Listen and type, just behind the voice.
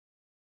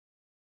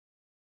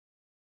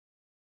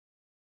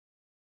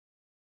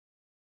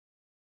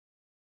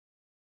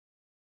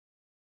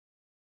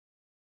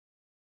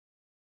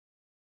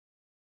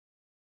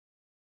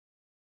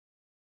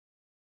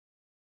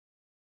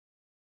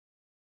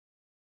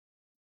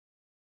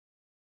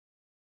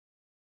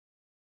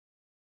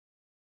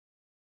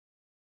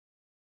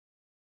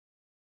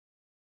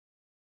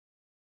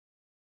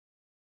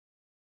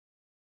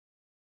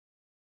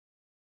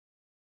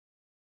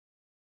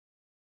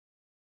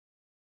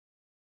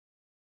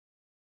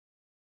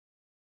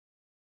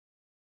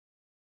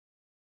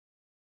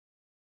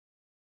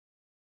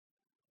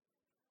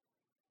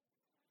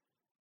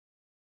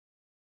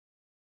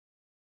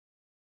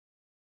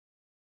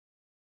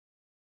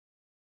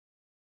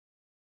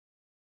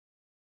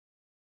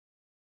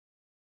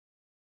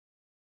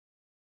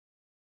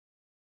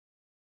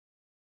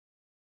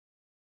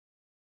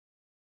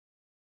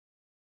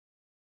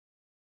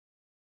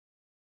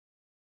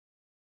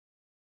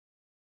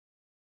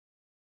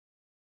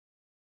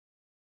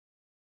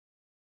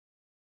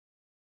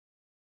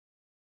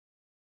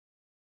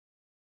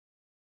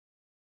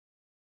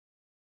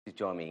Please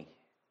join me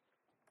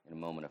in a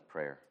moment of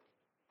prayer.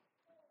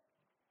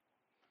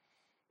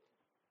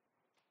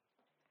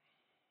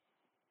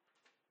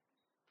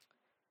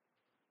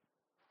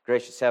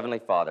 Gracious Heavenly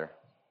Father,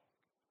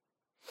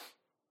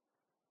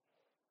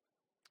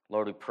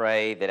 Lord, we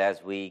pray that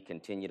as we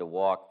continue to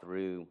walk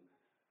through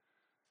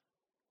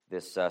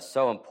this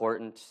so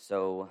important,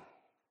 so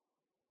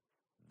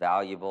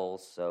valuable,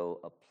 so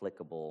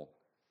applicable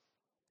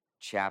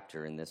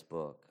chapter in this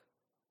book,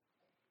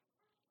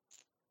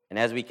 and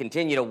as we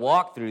continue to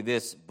walk through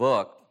this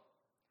book,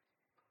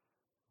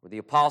 where the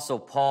Apostle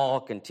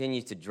Paul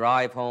continues to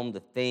drive home the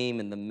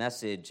theme and the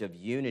message of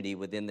unity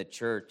within the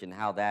church and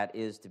how that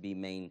is to be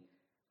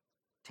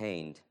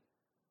maintained,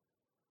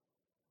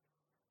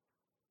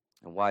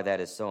 and why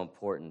that is so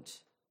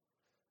important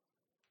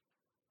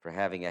for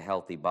having a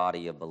healthy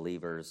body of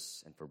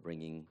believers and for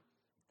bringing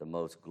the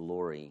most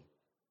glory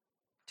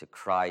to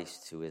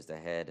Christ, who is the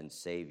head and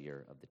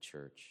Savior of the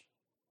church.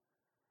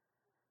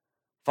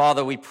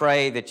 Father, we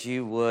pray that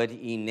you would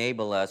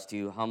enable us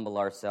to humble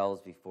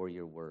ourselves before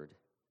your word.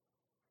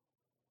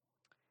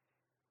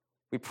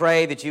 We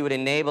pray that you would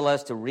enable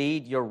us to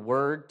read your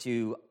word,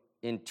 to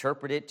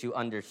interpret it, to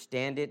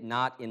understand it,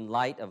 not in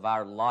light of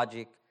our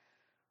logic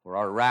or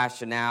our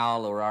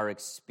rationale or our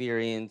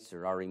experience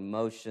or our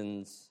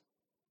emotions,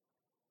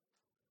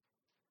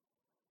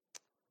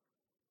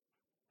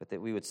 but that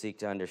we would seek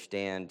to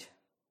understand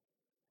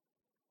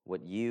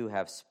what you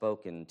have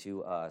spoken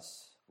to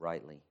us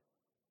rightly.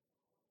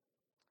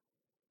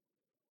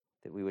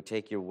 That we would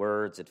take your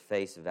words at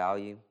face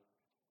value,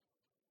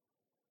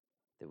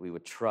 that we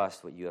would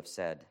trust what you have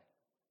said.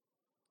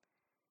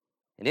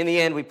 And in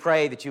the end, we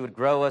pray that you would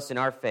grow us in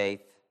our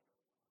faith,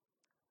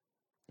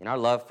 in our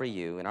love for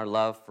you, in our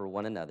love for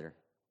one another.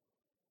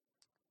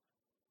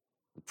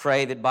 We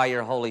pray that by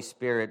your Holy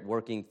Spirit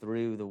working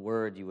through the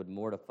word, you would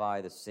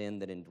mortify the sin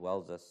that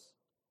indwells us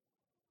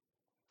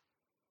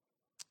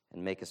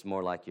and make us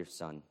more like your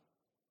Son.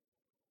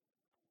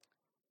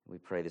 We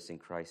pray this in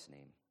Christ's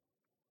name.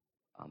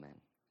 Amen.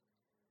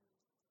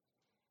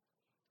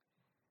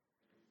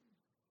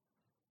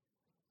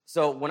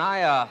 So when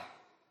I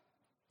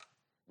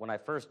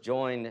first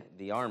joined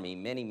the Army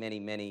many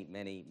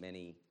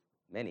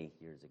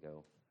years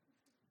ago,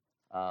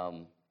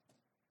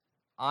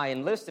 I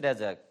enlisted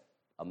as a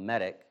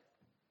medic,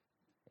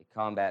 a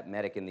combat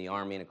medic in the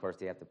Army, and of course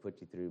they have to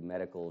put you through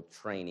medical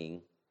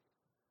training.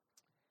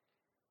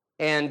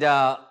 And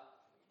while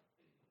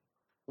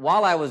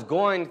I was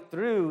going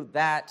through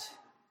that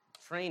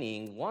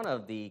training, one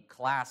of the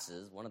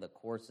courses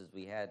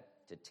we had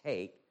to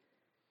take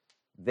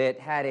that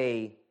had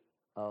a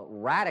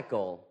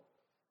radical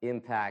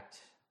impact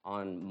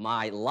on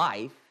my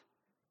life,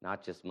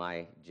 not just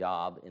my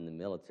job in the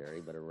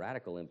military, but a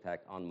radical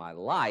impact on my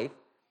life,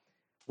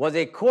 was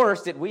a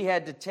course that we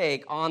had to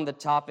take on the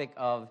topic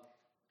of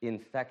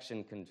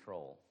infection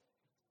control.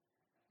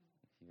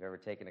 If you've ever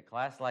taken a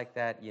class like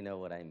that, you know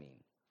what I mean.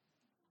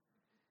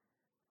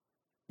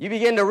 You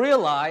begin to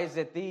realize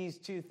that these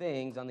two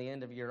things on the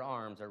end of your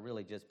arms are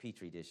really just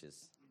Petri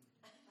dishes.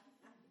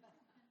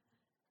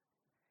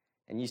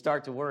 And you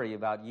start to worry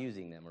about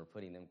using them or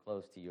putting them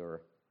close to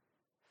your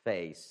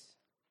face.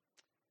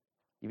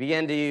 You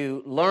begin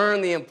to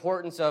learn the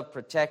importance of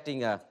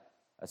protecting a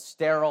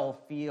sterile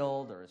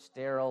field or a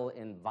sterile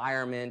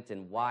environment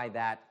and why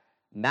that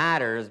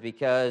matters,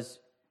 because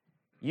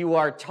you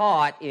are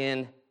taught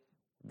in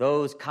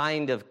those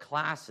kind of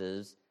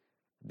classes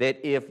that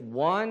if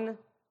one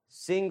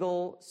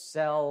single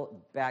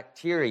cell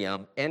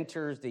bacterium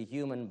enters the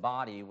human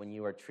body when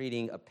you are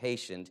treating a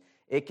patient,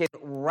 it can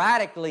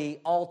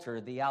radically alter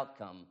the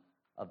outcome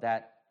of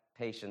that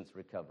patient's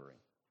recovery.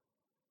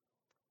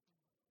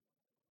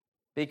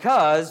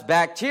 Because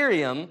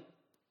bacterium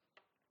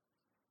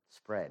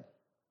spread.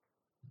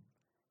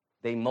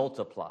 They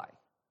multiply.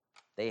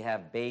 They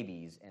have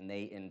babies, and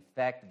they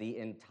infect the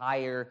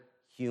entire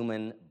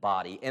human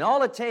body. And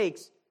all it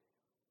takes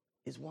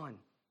is one.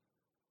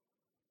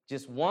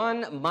 Just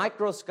one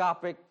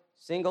microscopic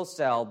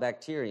single-cell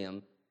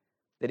bacterium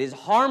that is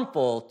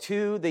harmful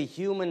to the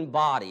human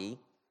body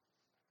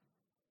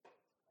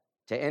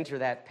to enter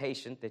that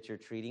patient that you're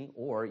treating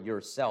or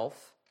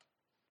yourself,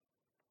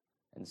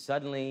 and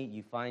suddenly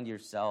you find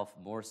yourself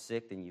more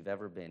sick than you've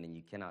ever been, and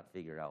you cannot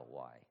figure out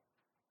why.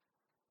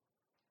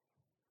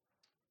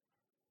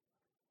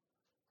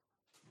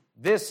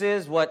 This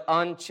is what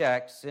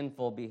unchecked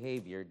sinful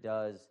behavior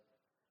does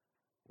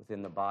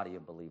within the body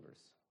of believers,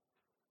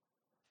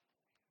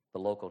 the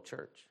local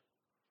church.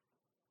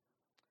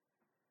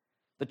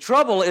 The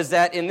trouble is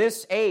that in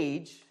this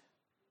age,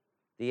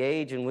 the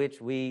age in which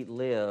we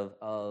live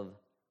of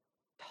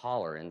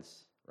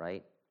tolerance,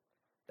 right?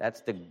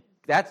 That's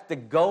the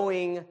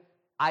going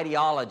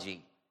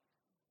ideology.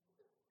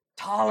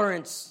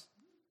 Tolerance.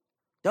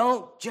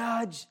 Don't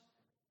judge.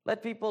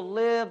 Let people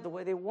live the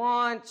way they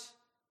want.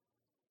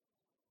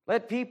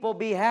 Let people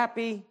be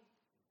happy.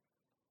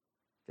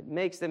 If it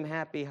makes them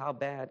happy, how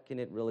bad can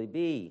it really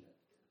be?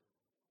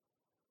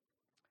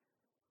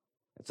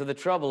 And so the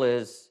trouble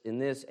is, in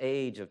this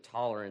age of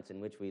tolerance in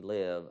which we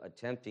live,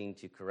 attempting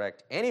to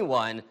correct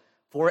anyone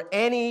for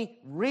any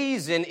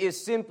reason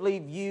is simply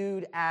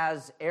viewed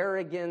as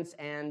arrogance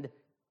and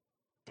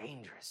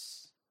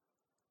dangerous.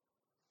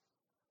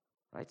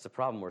 Right? It's the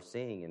problem we're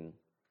seeing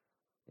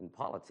in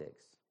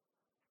politics.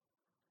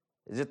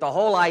 Is that the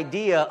whole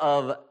idea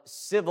of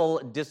civil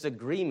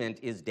disagreement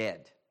is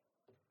dead.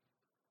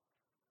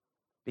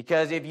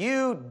 Because if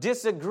you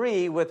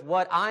disagree with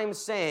what I'm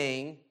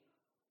saying,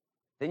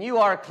 then you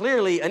are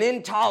clearly an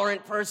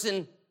intolerant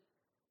person.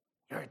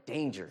 You're a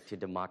danger to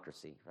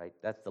democracy, right?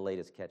 That's the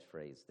latest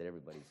catchphrase that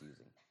everybody's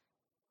using.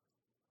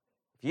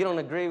 If you don't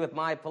agree with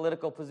my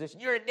political position,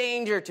 you're a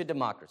danger to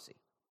democracy.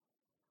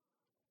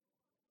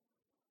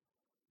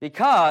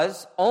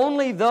 Because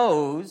only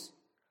those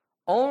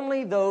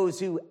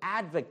who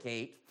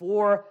advocate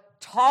for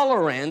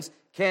tolerance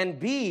can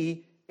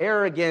be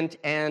arrogant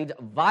and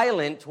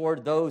violent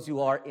toward those who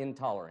are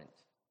intolerant.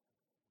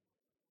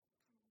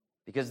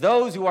 Because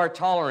those who are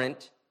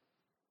tolerant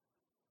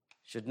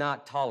should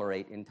not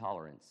tolerate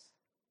intolerance.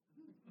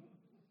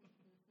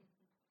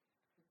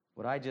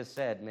 What I just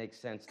said makes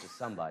sense to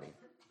somebody,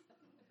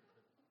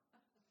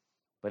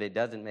 but it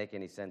doesn't make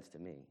any sense to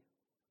me.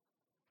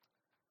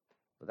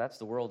 But that's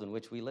the world in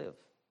which we live.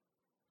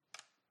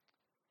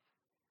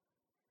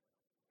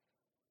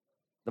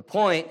 The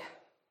point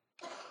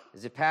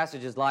is that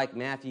passages like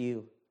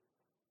Matthew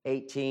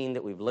 18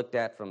 that we've looked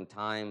at from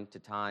time to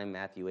time,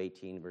 Matthew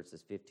 18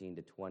 verses 15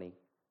 to 20.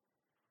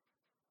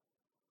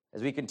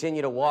 As we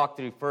continue to walk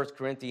through 1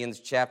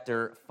 Corinthians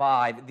chapter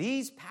 5,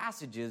 these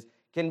passages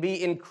can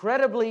be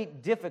incredibly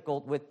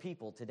difficult with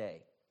people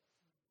today.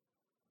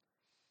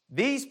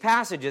 These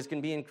passages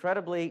can be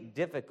incredibly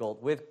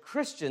difficult with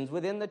Christians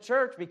within the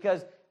church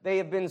because they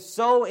have been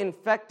so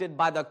infected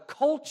by the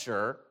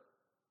culture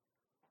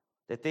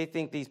that they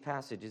think these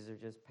passages are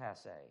just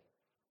passé.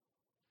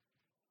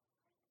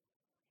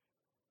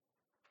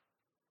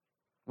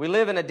 We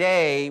live in a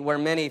day where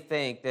many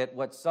think that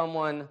what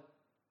someone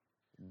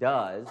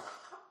does,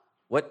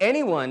 what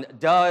anyone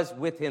does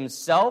with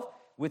himself,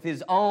 with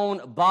his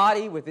own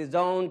body, with his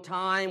own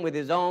time, with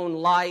his own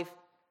life,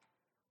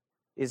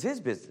 is his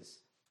business.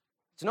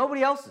 It's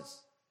nobody else's.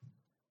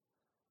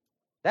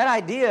 That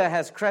idea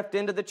has crept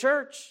into the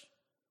church.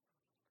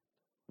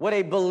 What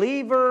a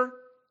believer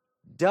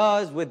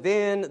does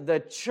within the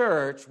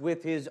church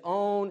with his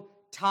own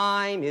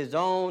time, his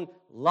own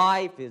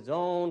life, his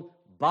own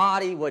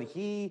body, what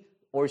he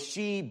or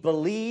she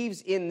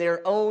believes in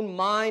their own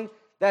mind,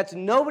 that's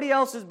nobody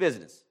else's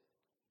business,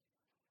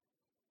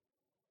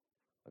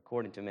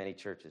 according to many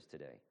churches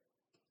today.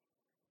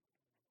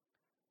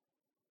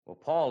 Well,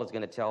 Paul is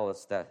going to tell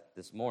us that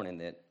this morning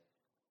that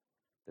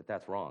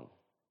that's wrong.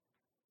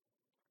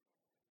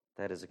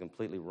 That is a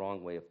completely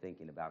wrong way of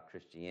thinking about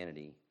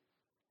Christianity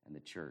and the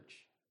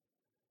church.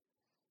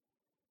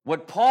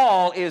 What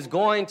Paul is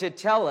going to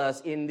tell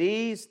us in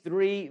these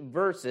 3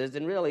 verses,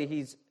 and really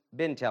he's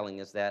been telling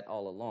us that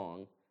all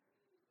along,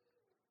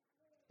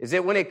 is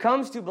that when it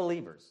comes to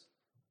believers,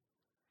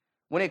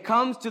 when it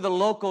comes to the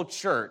local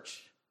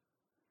church,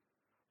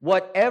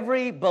 what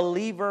every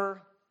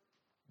believer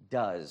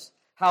does,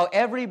 how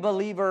every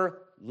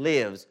believer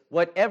lives,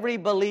 what every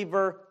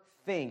believer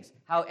thinks,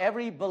 how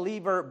every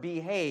believer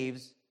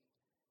behaves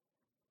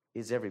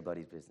is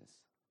everybody's business.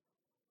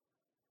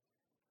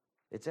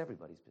 It's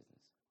everybody's business.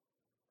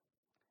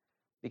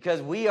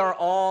 Because we are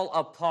all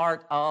a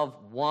part of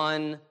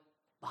one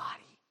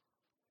body.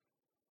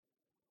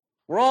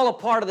 We're all a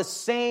part of the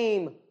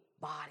same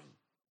body.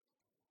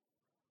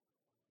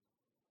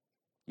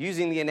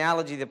 Using the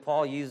analogy that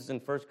Paul uses in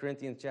 1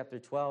 Corinthians chapter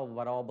 12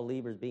 about all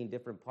believers being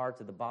different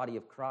parts of the body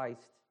of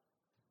Christ.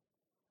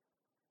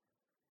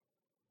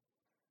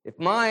 If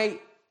the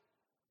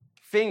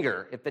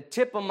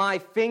tip of my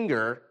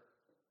finger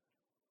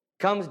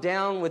comes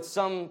down with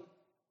some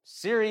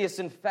serious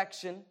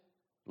infection,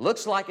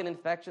 looks like an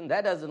infection,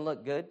 that doesn't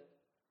look good.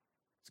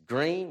 It's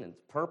green, and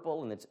it's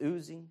purple, and it's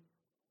oozing.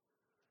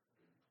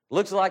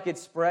 Looks like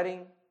it's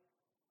spreading.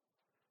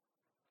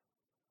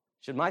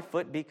 Should my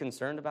foot be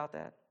concerned about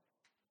that?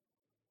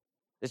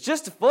 It's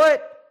just a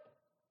foot.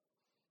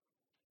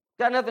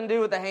 Got nothing to do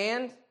with the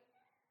hand.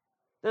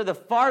 They're the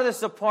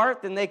farthest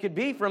apart than they could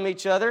be from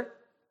each other.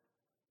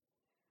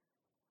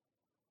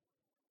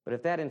 But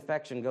if that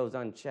infection goes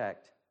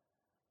unchecked,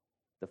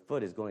 the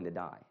foot is going to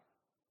die,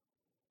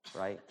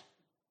 right?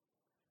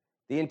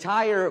 The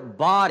entire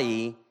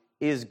body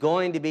is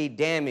going to be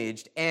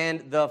damaged,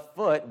 and the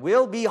foot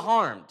will be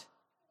harmed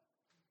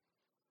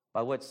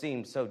by what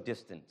seems so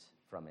distant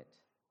from it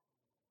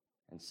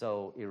and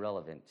so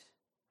irrelevant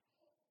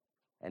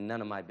and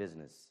none of my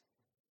business.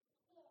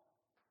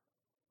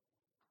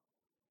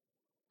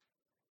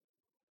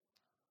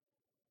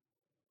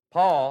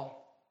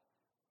 Paul,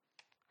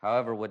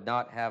 however, would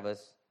not have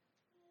us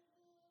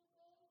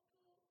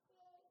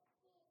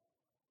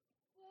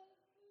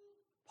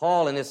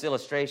Paul, in this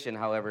illustration,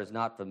 however, is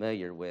not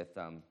familiar with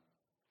the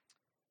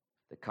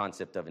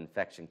concept of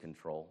infection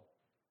control,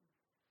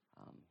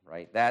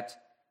 right? That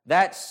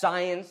That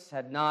science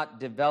had not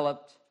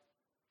developed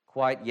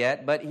quite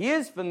yet, but he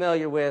is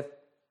familiar with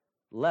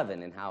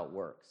leaven and how it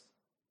works.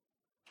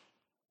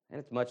 And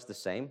it's much the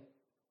same.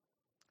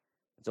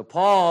 So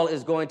Paul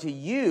is going to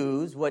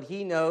use what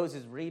he knows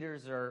his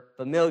readers are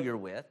familiar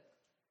with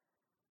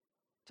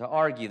to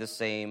argue the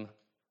same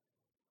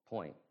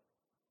point.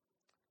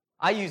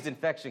 I used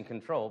infection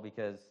control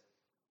because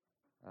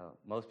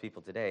most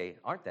people today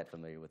aren't that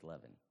familiar with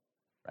leaven,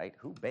 right?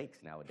 Who bakes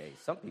nowadays?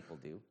 Some people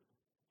do.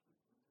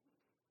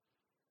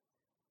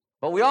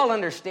 But we all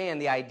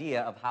understand the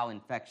idea of how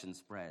infection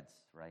spreads,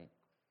 right?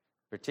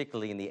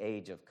 Particularly in the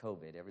age of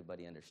COVID,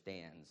 everybody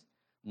understands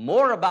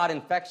more about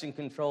infection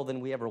control than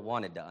we ever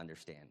wanted to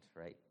understand,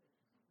 right?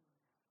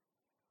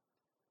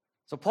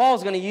 So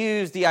Paul's going to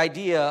use the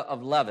idea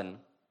of leaven,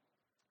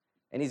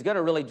 and he's going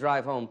to really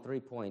drive home 3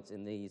 points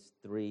in these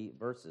 3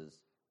 verses.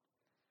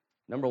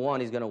 Number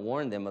 1, he's going to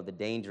warn them of the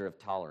danger of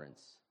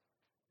tolerance.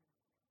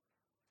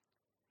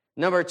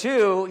 Number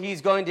 2,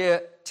 he's going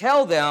to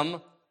tell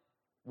them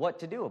what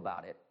to do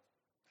about it.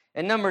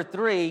 And number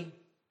 3,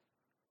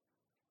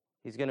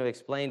 he's going to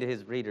explain to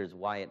his readers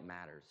why it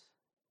matters.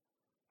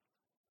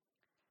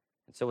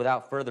 And so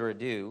without further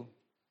ado,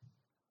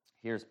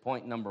 here's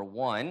point number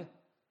 1,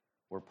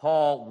 where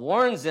Paul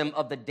warns them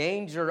of the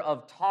danger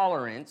of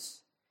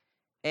tolerance.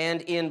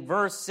 And in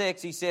verse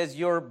 6, he says,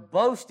 your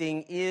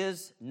boasting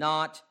is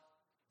not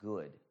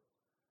good.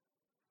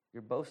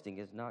 Your boasting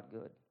is not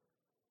good.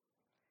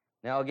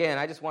 Now, again,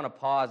 I just want to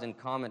pause and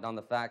comment on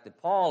the fact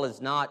that Paul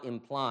is not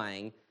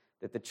implying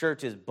that the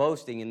church is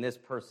boasting in this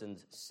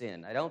person's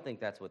sin. I don't think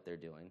that's what they're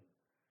doing.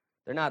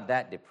 They're not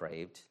that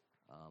depraved.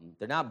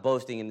 They're not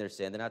boasting in their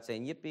sin. They're not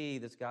saying, yippee,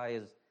 this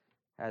guy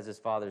has his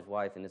father's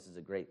wife and this is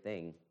a great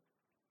thing.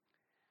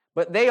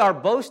 But they are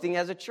boasting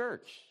as a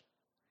church.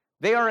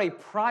 They are a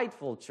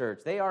prideful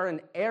church. They are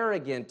an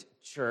arrogant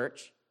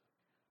church.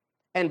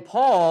 And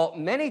Paul,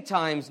 many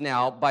times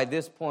now by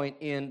this point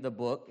in the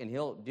book, and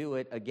he'll do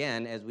it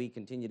again as we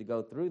continue to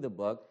go through the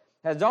book,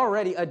 has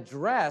already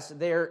addressed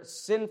their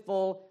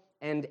sinful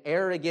and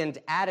arrogant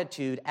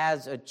attitude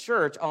as a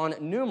church on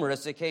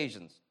numerous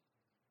occasions.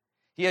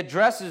 He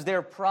addresses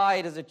their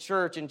pride as a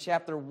church in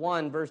chapter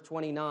 1, verse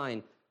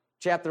 29,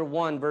 chapter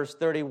 1, verse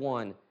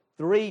 31,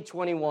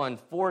 3:21,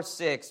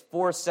 4:6,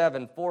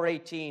 4:7,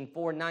 4:18,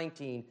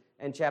 4:19,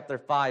 and chapter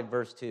 5,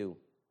 verse 2.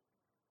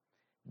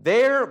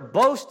 Their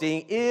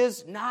boasting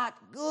is not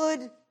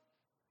good.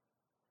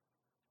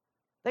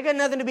 They got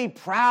nothing to be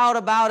proud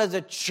about as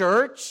a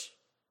church.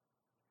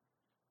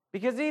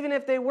 Because even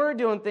if they were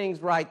doing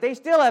things right, they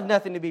still have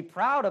nothing to be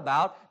proud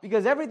about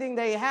because everything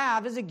they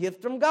have is a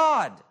gift from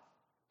God.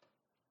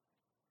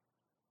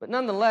 But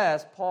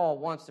nonetheless, Paul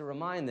wants to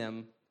remind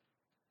them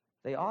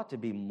they ought to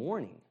be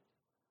mourning.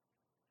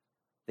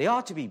 They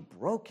ought to be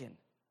broken.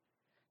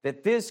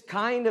 That this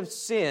kind of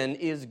sin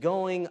is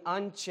going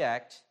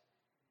unchecked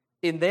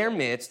in their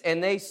midst,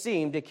 and they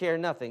seem to care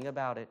nothing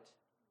about it.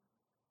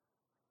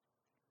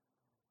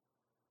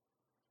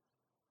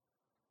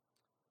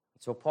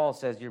 So Paul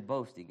says, your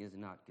boasting is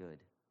not good.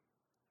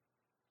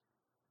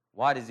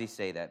 Why does he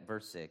say that?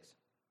 Verse 6.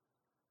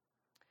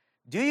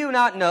 Do you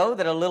not know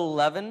that a little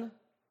leaven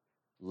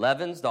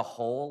leavens the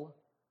whole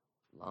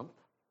lump?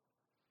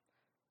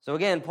 So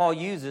again, Paul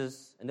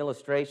uses an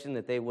illustration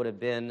that they would have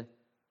been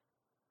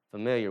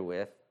familiar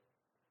with.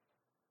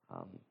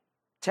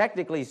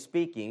 Technically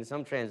speaking,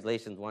 some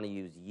translations want to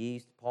use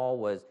yeast.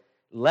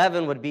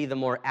 Leaven would be the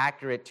more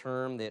accurate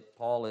term that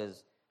Paul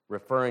is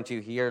referring to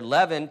here.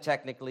 Leaven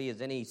technically is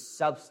any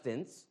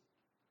substance,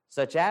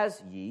 such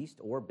as yeast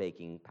or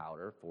baking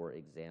powder, for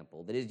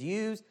example, that is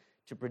used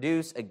to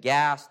produce a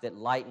gas that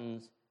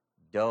lightens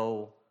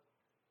dough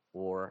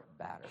or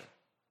batter.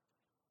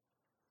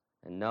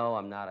 And no,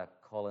 I'm not a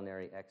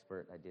culinary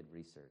expert. I did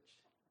research.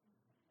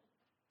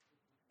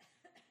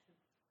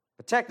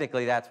 But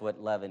technically, that's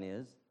what leaven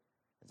is.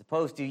 As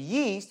opposed to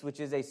yeast, which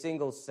is a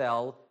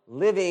single-cell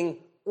living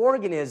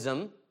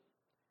organism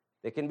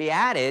that can be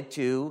added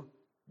to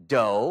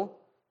dough.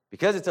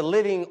 Because it's a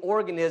living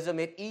organism,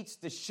 it eats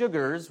the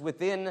sugars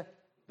within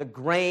the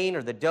grain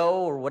or the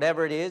dough or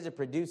whatever it is. It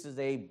produces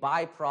a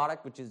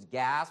byproduct, which is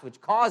gas,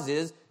 which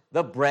causes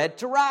the bread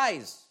to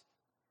rise.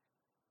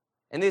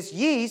 And this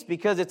yeast,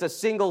 because it's a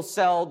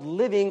single-celled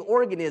living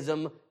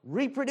organism,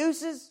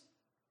 reproduces,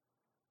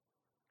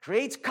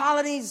 creates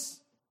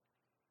colonies.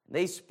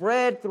 They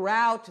spread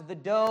throughout the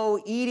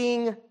dough,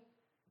 eating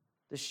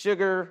the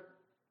sugar,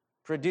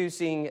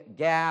 producing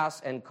gas,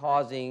 and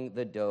causing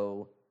the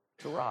dough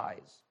to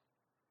rise.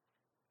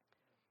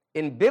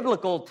 In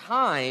biblical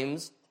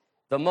times,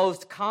 the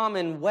most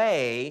common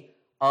way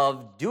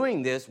of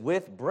doing this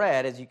with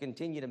bread, as you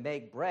continue to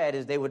make bread,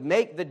 is they would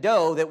make the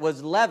dough that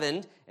was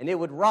leavened, and it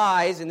would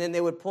rise, and then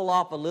they would pull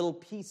off a little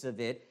piece of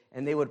it,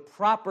 and they would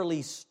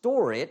properly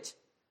store it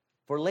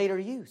for later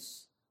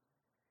use.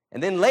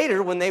 And then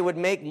later, when they would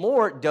make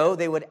more dough,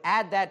 they would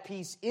add that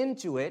piece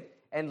into it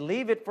and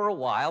leave it for a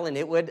while, and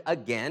it would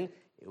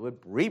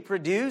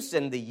reproduce,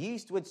 and the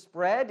yeast would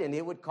spread, and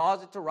it would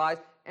cause it to rise,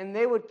 and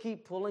they would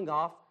keep pulling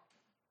off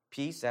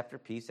piece after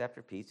piece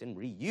after piece and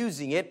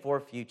reusing it for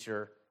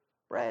future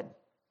bread.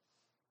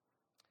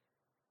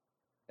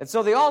 And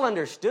so they all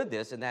understood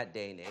this in that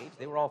day and age.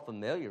 They were all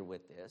familiar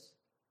with this.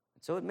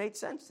 And so it made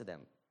sense to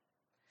them.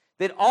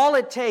 That all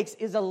it takes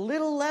is a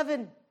little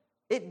leaven.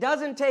 It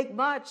doesn't take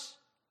much.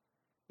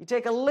 You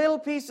take a little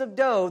piece of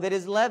dough that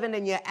is leavened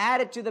and you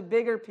add it to the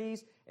bigger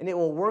piece, and it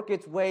will work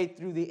its way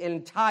through the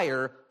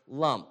entire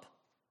lump.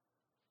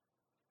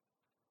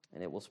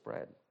 And it will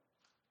spread.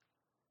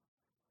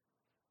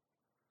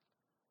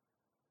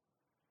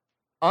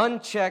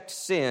 Unchecked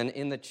sin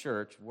in the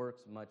church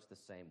works much the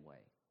same way,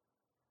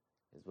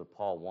 is what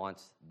Paul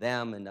wants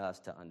them and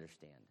us to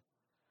understand.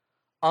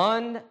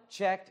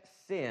 Unchecked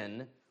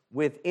sin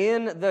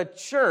within the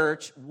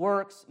church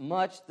works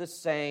much the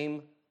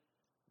same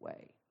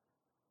way.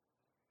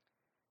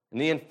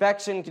 And the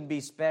infection can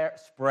be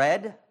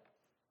spread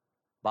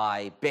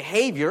by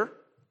behavior,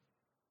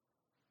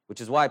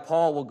 which is why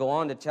Paul will go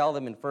on to tell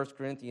them in 1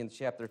 Corinthians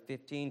chapter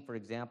 15, for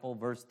example,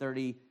 verse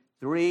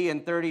 33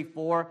 and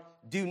 34,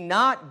 do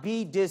not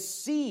be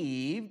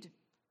deceived.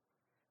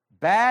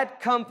 Bad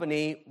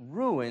company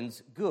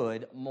ruins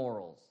good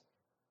morals.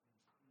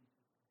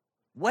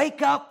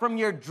 Wake up from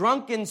your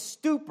drunken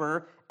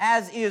stupor,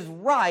 as is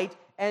right,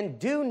 and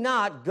do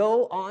not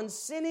go on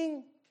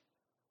sinning.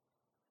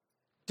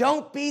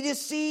 Don't be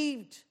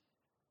deceived.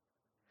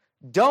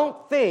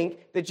 Don't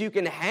think that you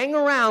can hang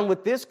around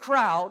with this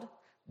crowd.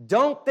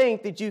 Don't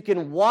think that you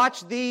can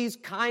watch these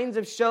kinds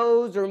of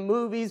shows or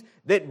movies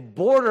that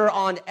border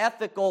on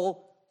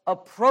ethical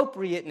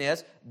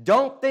appropriateness.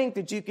 Don't think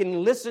that you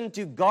can listen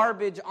to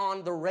garbage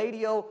on the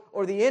radio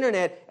or the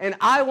internet and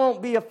I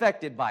won't be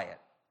affected by it.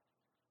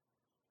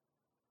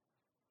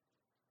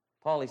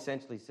 Paul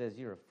essentially says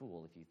you're a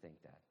fool if you think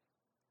that.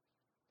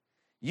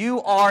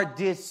 You are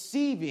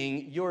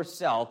deceiving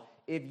yourself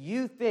if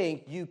you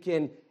think you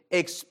can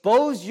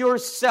expose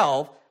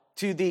yourself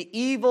to the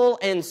evil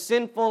and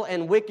sinful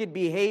and wicked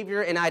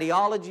behavior and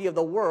ideology of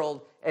the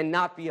world and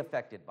not be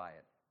affected by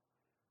it.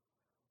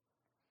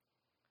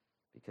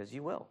 Because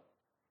you will.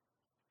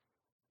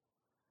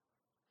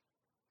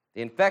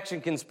 The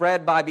infection can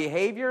spread by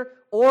behavior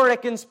or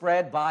it can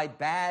spread by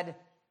bad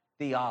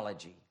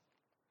theology.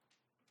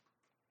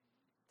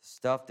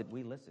 Stuff that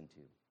we listen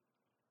to.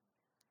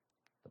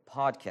 The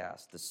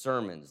podcasts, the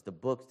sermons, the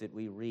books that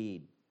we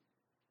read,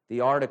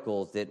 the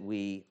articles that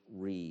we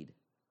read.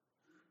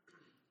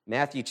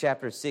 Matthew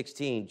chapter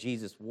 16,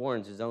 Jesus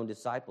warns his own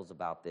disciples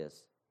about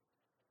this.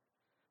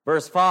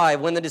 Verse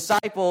 5, when the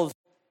disciples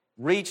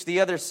reached the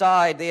other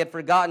side, they had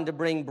forgotten to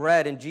bring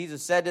bread, and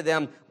Jesus said to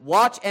them,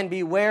 watch and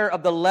beware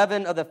of the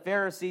leaven of the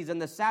Pharisees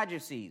and the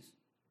Sadducees.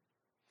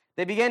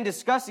 They began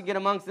discussing it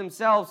amongst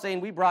themselves,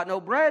 saying, we brought no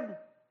bread.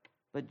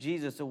 But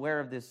Jesus, aware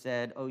of this,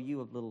 said, oh,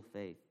 you of little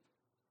faith,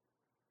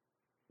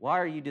 why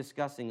are you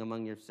discussing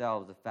among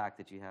yourselves the fact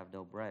that you have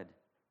no bread?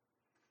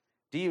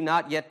 Do you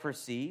not yet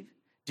perceive?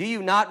 Do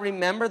you not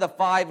remember the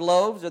 5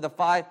 loaves or the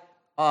five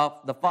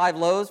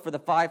loaves for the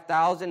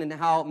 5,000 and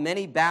how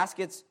many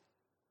baskets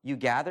you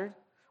gathered?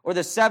 Or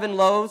the 7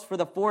 loaves for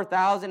the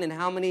 4,000 and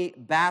how many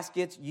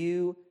baskets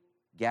you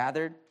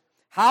gathered?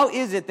 How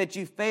is it that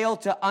you fail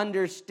to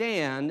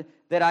understand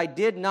that I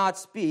did not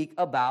speak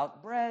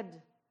about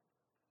bread?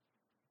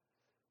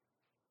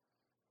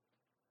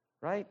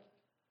 Right?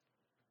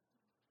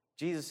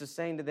 Jesus is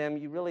saying to them,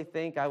 you really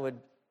think I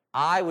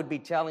would be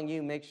telling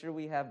you, make sure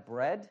we have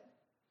bread?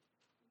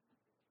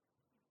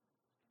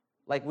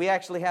 Like we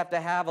actually have to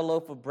have a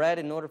loaf of bread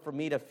in order for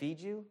me to feed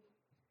you?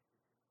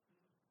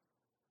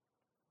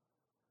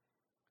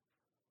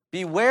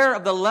 Beware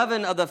of the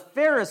leaven of the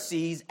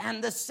Pharisees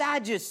and the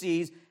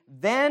Sadducees.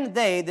 Then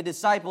they, the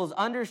disciples,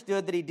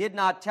 understood that he did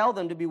not tell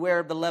them to beware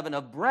of the leaven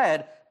of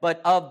bread,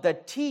 but of the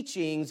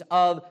teachings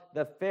of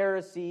the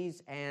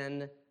Pharisees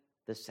and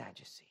the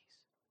Sadducees.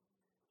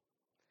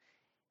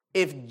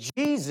 If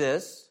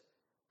Jesus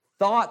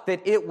thought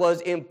that it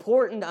was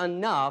important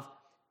enough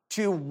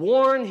to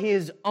warn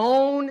his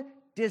own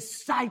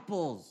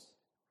disciples,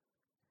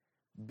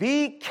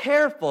 be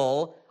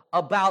careful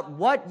about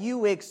what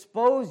you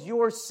expose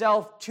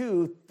yourself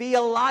to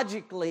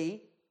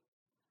theologically,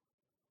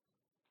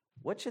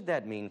 what should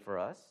that mean for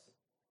us?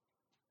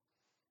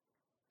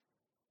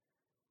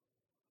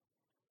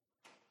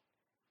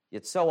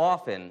 Yet so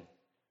often,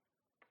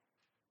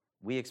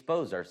 we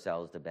expose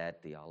ourselves to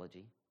bad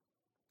theology.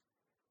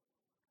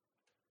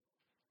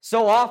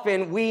 So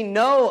often we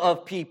know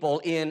of people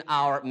in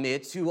our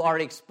midst who are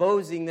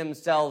exposing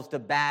themselves to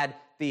bad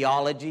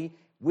theology.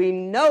 We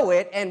know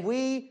it and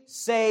we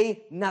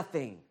say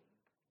nothing.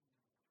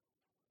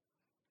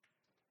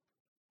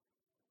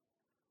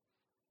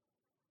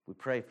 We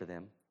pray for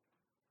them.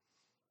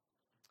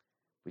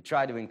 We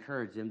try to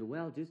encourage them to,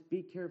 well, just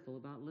be careful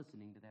about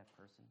listening to that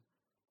person.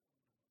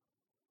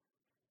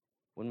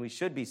 When we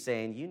should be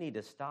saying, you need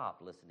to stop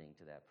listening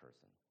to that person.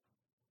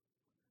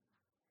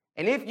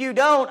 And if you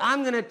don't,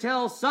 I'm going to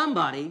tell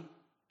somebody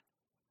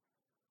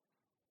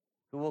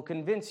who will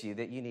convince you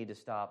that you need to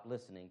stop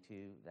listening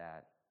to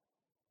that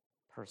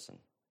person.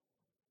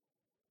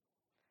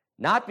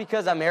 Not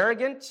because I'm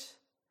arrogant,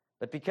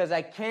 but because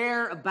I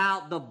care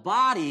about the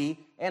body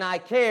and I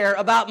care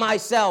about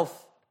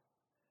myself.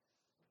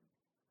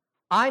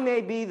 I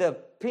may be the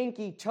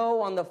pinky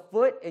toe on the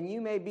foot and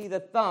you may be the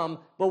thumb,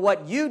 but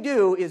what you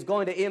do is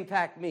going to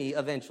impact me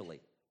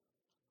eventually.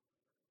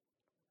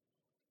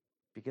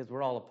 Because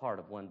we're all a part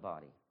of one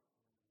body.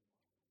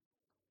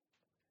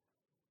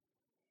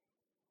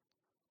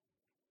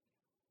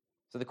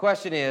 So the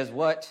question is,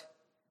 what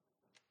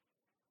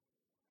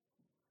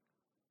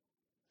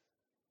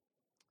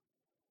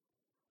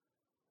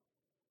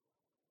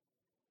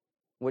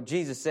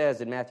Jesus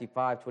says in Matthew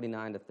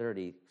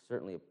 5:29-30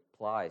 certainly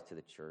applies to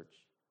the church.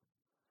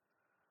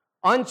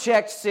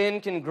 Unchecked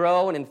sin can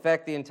grow and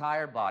infect the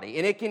entire body,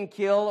 and it can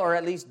kill or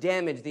at least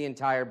damage the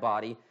entire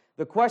body.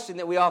 The question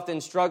that we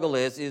often struggle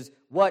is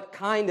what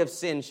kind of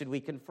sin should we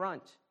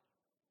confront?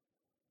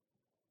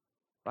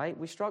 Right?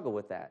 We struggle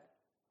with that.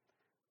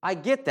 I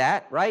get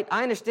that, right?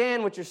 I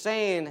understand what you're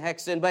saying,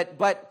 Hexen,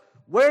 but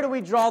where do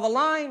we draw the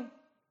line?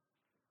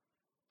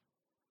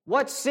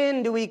 What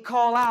sin do we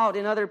call out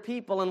in other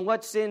people, and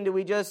what sin do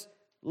we just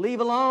leave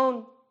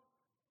alone?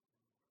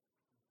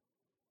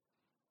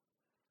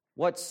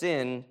 What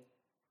sin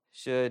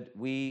should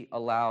we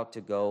allow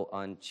to go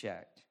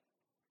unchecked?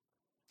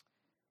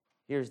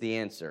 Here's the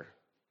answer,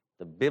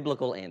 the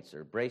biblical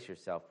answer. Brace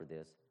yourself for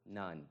this.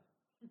 None.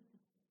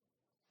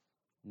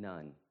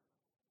 None.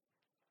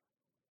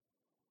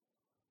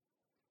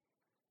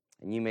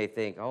 And you may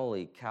think,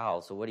 holy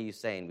cow, so what are you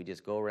saying? We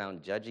just go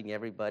around judging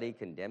everybody,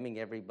 condemning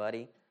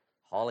everybody,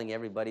 hauling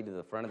everybody to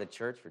the front of the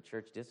church for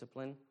church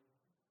discipline?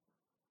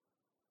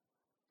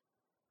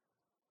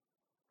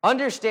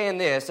 Understand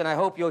this, and I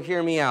hope you'll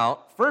hear me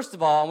out. First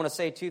of all, I want to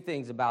say two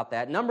things about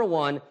that. Number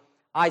one,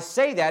 I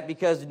say that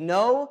because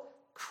no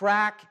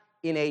crack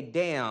in a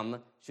dam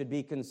should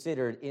be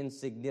considered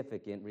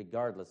insignificant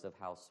regardless of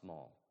how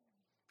small.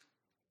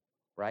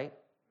 Right?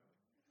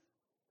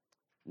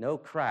 No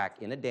crack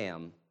in a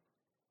dam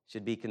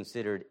should be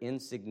considered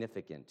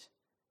insignificant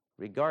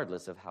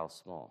regardless of how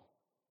small.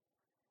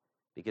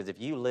 Because if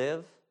you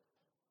live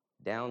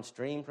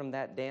downstream from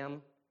that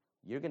dam,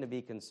 you're going to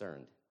be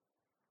concerned.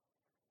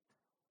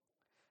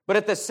 But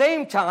at the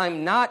same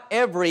time, not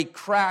every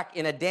crack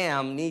in a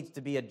dam needs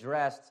to be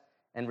addressed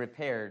and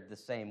repaired the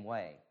same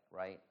way,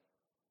 right?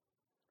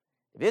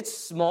 If it's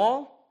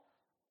small,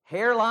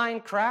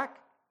 hairline crack,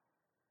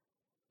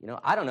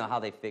 I don't know how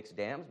they fix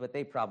dams, but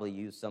they probably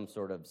use some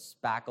sort of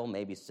spackle,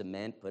 maybe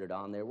cement, put it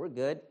on there. We're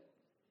good.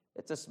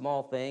 It's a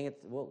small thing.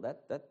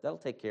 That'll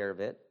take care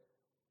of it.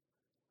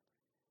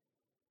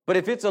 But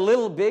if it's a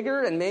little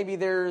bigger and maybe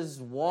there's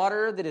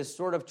water that is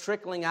sort of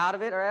trickling out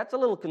of it, that's a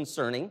little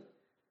concerning.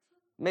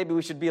 Maybe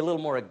we should be a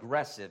little more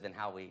aggressive in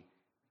how we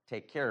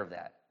take care of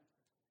that.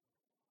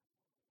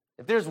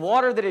 If there's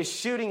water that is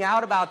shooting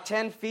out about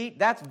 10 feet,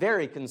 that's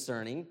very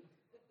concerning,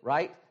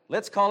 right?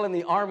 Let's call in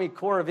the Army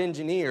Corps of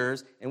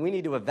Engineers, and we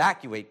need to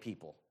evacuate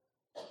people.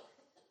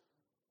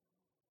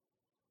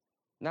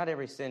 Not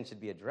every sin should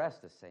be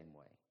addressed the same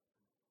way.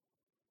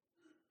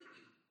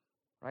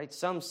 Right?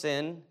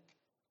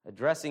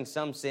 Addressing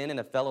some sin in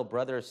a fellow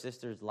brother or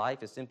sister's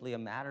life is simply a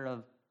matter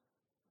of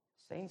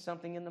saying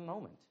something in the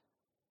moment.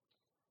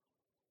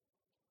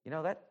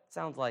 That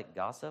sounds like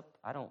gossip.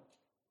 I don't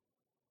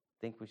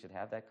think we should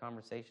have that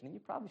conversation, and you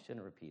probably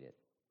shouldn't repeat it.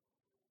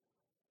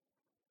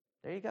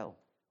 There you go.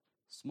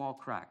 Small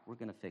crack. We're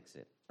going to fix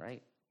it,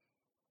 right?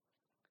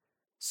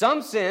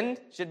 Some sin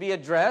should be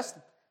addressed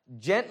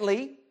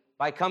gently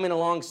by coming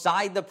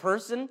alongside the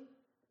person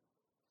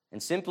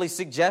and simply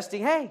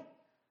suggesting, hey,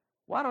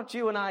 why don't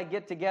you and I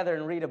get together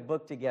and read a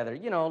book together?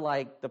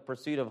 Like The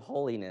Pursuit of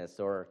Holiness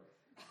or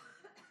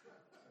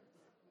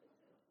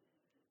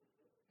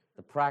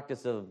The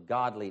Practice of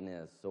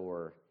Godliness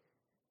or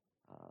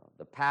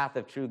The Path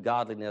of True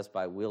Godliness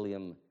by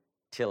William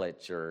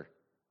Tillich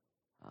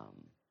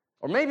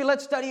or maybe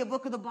let's study a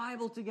book of the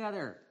Bible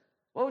together.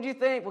 What would you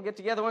think? We'll get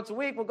together once a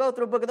week. We'll go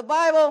through a book of the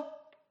Bible.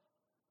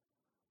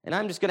 And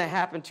I'm just going to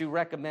happen to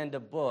recommend a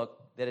book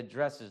that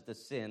addresses the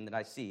sin that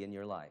I see in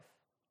your life.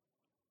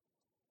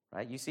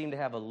 Right? You seem to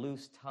have a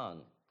loose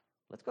tongue.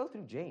 Let's go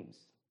through James.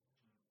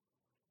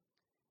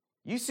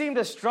 You seem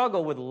to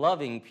struggle with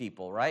loving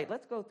people, right?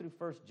 Let's go through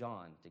 1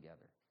 John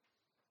together.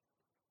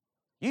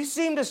 You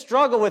seem to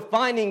struggle with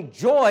finding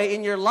joy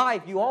in your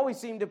life. You always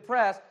seem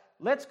depressed.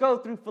 Let's go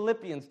through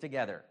Philippians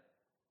together.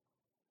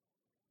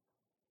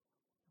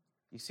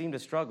 You seem to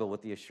struggle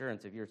with the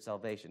assurance of your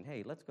salvation.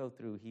 Hey, let's go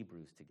through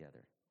Hebrews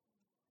together.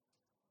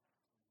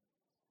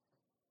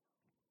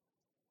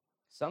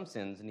 Some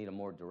sins need a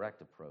more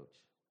direct approach,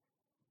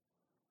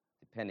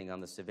 depending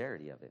on the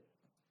severity of it,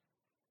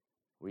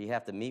 where you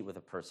have to meet with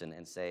a person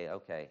and say,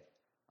 okay,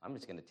 I'm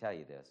just going to tell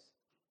you this,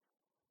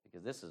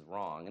 because this is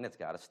wrong and it's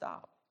got to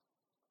stop.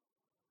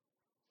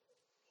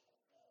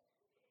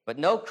 But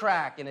no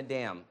crack in a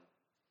dam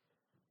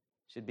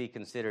should be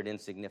considered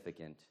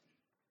insignificant,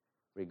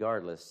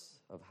 regardless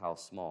of how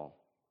small.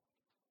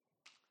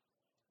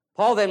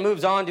 Paul then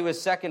moves on to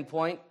his second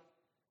point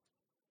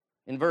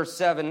in verse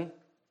 7.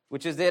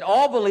 which is that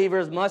all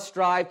believers must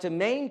strive to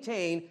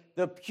maintain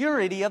the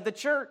purity of the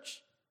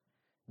church.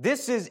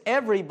 This is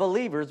every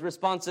believer's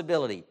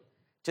responsibility,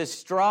 to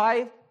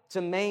strive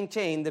to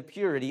maintain the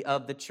purity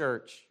of the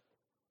church.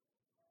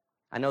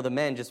 I know the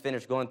men just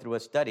finished going through a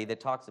study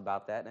that talks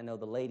about that, and I know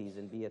the ladies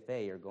in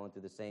BFA are going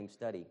through the same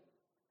study,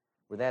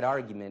 where that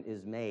argument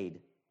is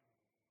made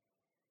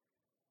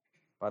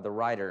by the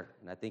writer,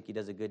 and I think he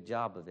does a good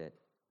job of it.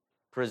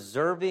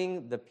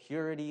 Preserving the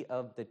purity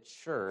of the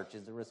church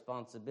is the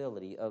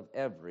responsibility of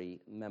every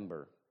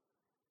member.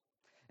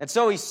 And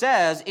so he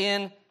says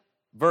in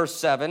verse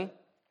 7,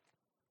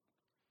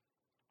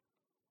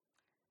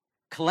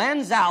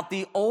 cleanse out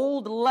the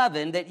old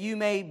leaven that you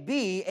may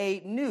be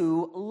a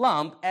new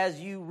lump as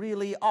you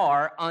really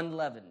are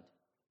unleavened.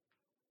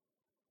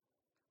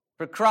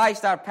 For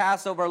Christ, our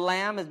Passover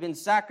lamb, has been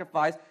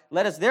sacrificed.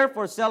 Let us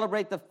therefore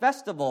celebrate the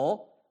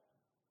festival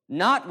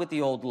not with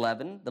the old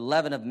leaven, the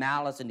leaven of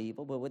malice and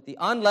evil, but with the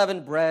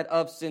unleavened bread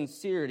of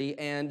sincerity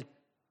and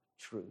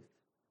truth.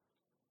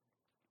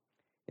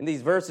 In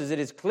these verses, it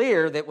is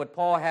clear that what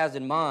Paul has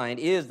in mind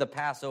is the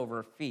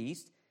Passover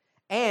feast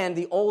and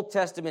the Old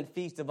Testament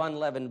feast of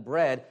unleavened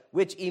bread,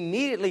 which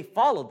immediately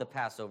followed the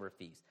Passover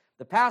feast.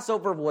 The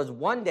Passover was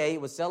one day.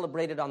 It was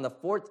celebrated on the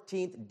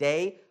 14th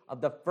day of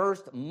the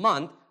first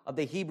month of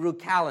the Hebrew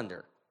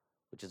calendar,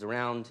 which is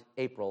around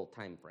April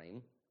time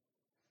frame.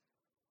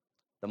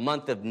 The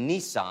month of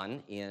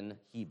Nisan in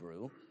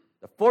Hebrew.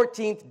 The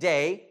 14th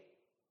day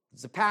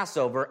is the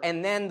Passover,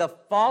 and then the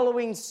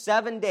following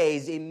 7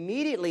 days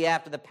immediately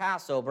after the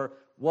Passover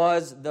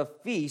was the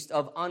Feast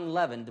of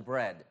Unleavened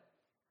Bread,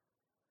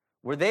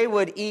 where they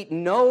would eat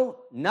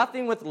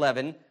nothing with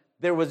leaven.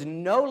 There was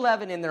no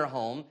leaven in their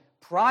home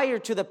prior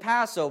to the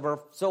Passover.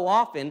 So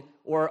often,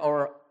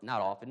 or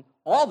not often,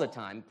 all the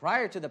time,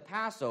 prior to the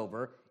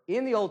Passover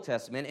in the Old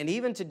Testament, and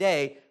even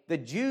today, the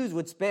Jews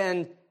would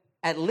spend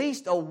at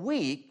least a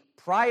week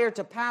prior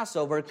to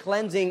Passover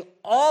cleansing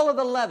all of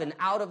the leaven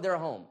out of their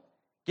home.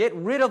 Get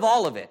rid of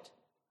all of it.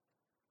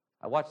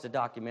 I watched a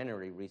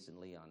documentary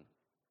recently on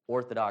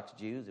Orthodox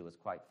Jews. It was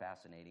quite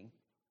fascinating.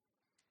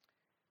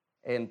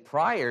 And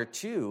prior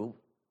to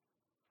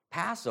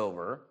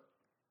Passover,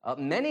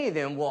 many of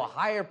them will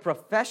hire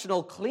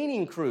professional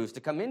cleaning crews to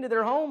come into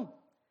their home.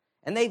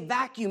 And they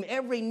vacuum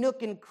every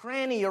nook and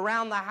cranny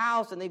around the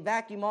house, and they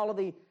vacuum all of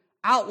the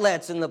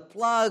outlets and the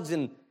plugs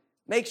and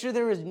make sure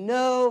there is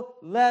no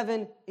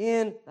leaven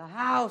in the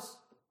house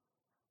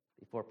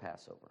before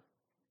Passover.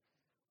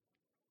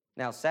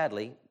 Now,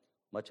 sadly,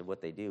 much of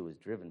what they do is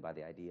driven by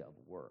the idea of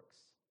works.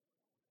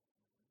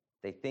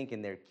 They think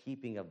in their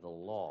keeping of the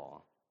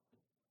law,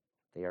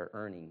 they are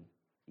earning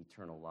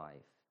eternal life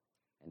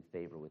and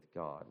favor with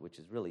God, which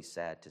is really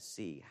sad to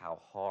see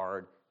how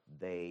hard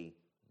they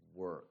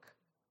work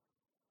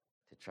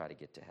to try to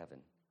get to heaven.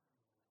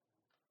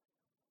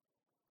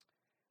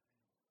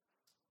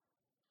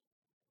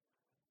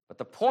 But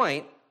the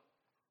point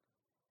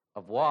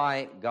of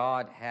why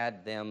God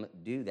had them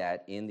do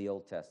that in the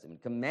Old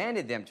Testament,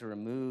 commanded them to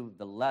remove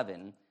the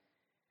leaven,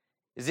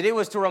 is that it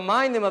was to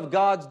remind them of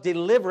God's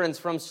deliverance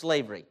from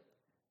slavery.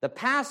 The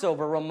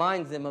Passover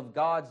reminds them of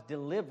God's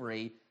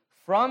delivery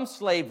from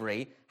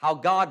slavery, how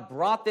God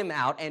brought them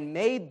out and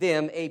made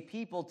them a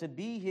people to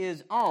be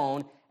His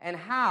own, and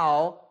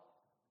how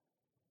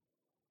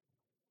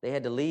they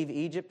had to leave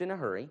Egypt in a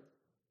hurry,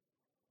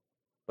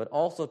 but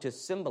also to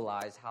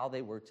symbolize how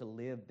they were to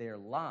live their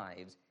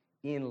lives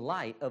in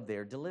light of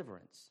their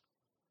deliverance.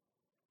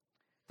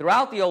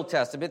 Throughout the Old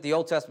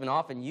Testament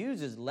often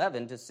uses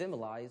leaven to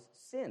symbolize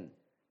sin.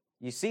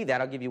 You see that.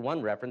 I'll give you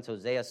one reference,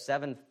 Hosea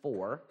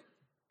 7:4.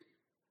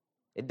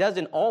 It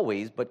doesn't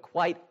always, but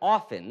quite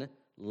often,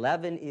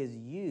 leaven is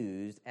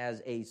used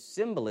as a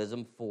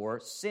symbolism for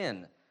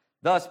sin.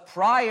 Thus,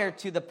 prior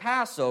to the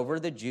Passover,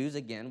 the Jews,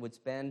 again, would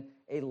spend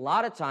a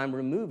lot of time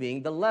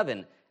removing the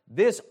leaven.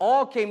 This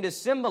all came to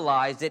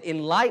symbolize that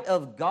in light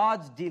of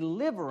God's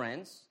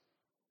deliverance,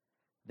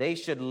 they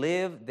should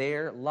live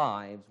their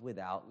lives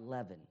without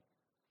leaven.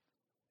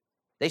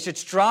 They should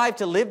strive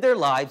to live their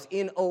lives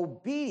in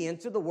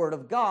obedience to the Word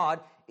of God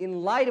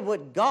in light of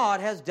what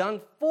God has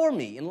done for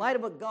me, in light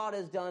of what God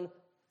has done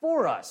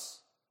for us.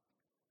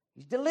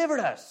 He's delivered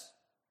us.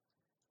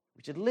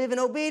 We should live in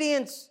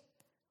obedience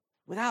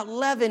without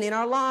leaven in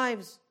our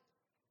lives.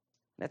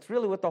 That's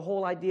really what the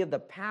whole idea of the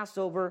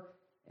Passover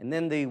and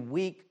then the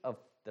week of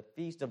the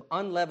Feast of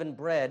Unleavened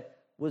Bread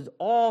was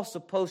all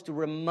supposed to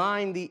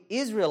remind the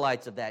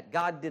Israelites of that.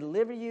 God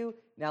delivered you,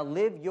 now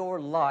live your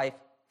life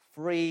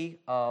free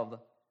of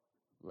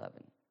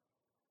leaven.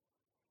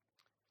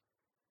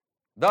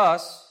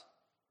 Thus,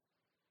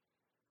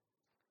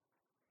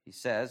 he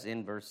says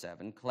in verse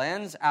 7,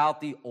 cleanse out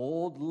the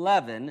old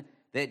leaven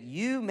that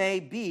you may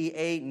be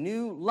a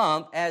new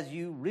lump as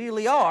you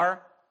really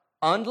are,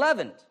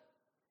 unleavened.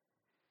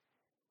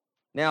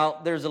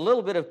 Now, there's a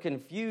little bit of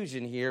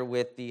confusion here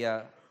with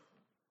the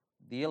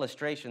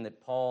illustration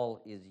that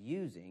Paul is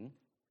using,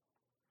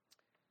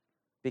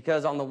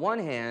 because on the one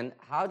hand,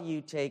 how do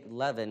you take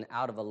leaven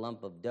out of a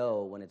lump of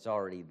dough when it's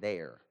already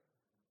there,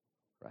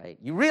 right?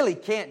 You really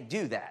can't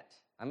do that.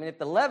 I mean, if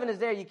the leaven is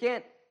there, you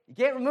can't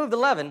remove the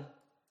leaven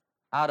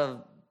out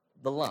of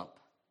the lump.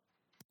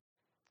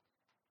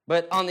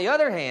 But on the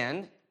other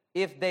hand,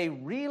 if they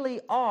really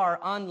are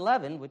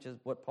unleavened, which is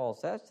what Paul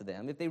says to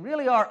them, if they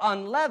really are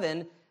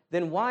unleavened,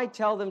 then why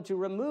tell them to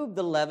remove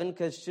the leaven?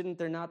 Because shouldn't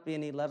there not be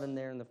any leaven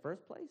there in the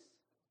first place?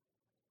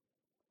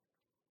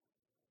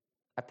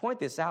 I point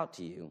this out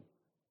to you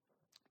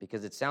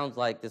because it sounds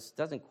like this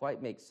doesn't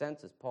quite make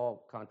sense. Is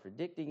Paul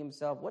contradicting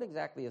himself? What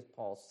exactly is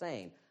Paul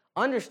saying?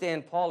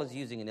 Understand, Paul is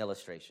using an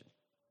illustration,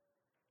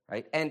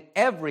 right? And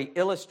every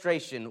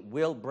illustration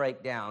will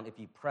break down if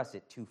you press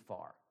it too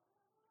far,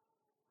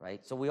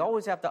 right? So we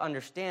always have to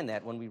understand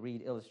that when we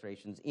read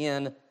illustrations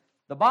in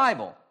the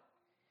Bible.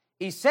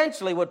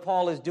 Essentially, what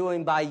Paul is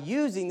doing by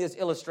using this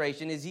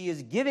illustration is he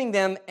is giving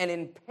them an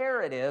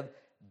imperative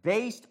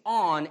based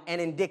on an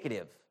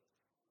indicative.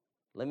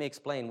 Let me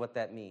explain what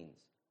that means.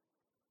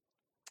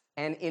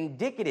 An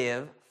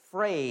indicative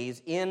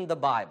phrase in the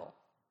Bible,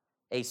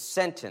 a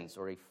sentence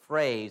or a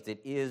phrase that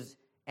is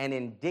an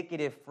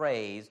indicative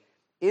phrase,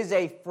 is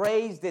a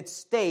phrase that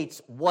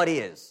states what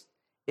is.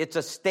 It's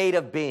a state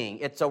of being.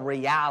 It's a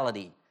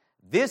reality.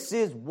 This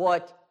is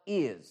what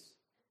is.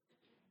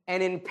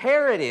 An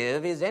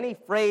imperative is any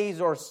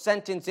phrase or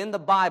sentence in the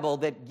Bible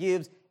that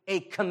gives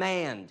a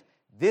command.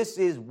 This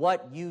is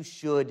what you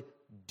should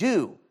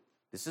do.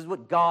 This is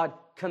what God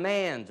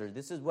commands, or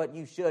this is what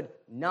you should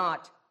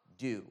not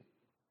do.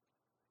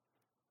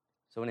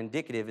 So an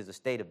indicative is a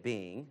state of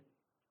being,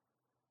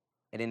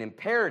 and an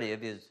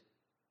imperative is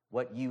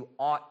what you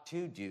ought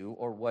to do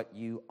or what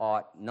you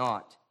ought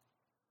not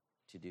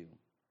to do.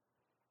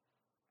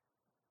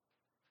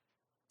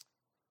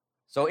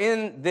 So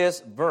in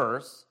this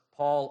verse,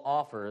 Paul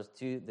offers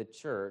to the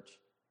church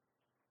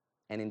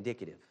an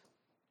indicative.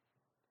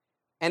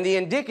 And the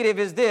indicative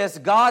is this: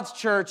 God's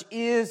church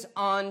is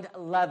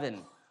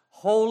unleavened,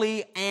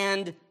 holy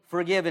and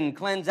forgiven.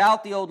 Cleanse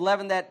out the old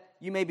leaven that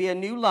you may be a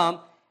new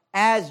lump,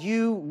 as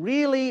you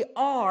really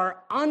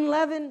are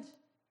unleavened.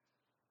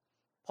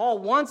 Paul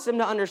wants them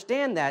to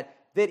understand that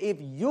if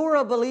you're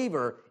a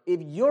believer, if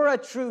you're a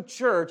true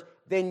church,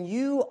 then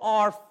you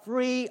are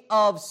free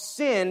of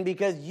sin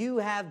because you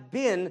have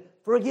been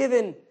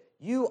forgiven.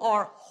 You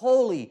are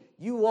holy.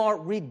 You are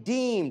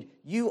redeemed.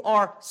 You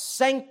are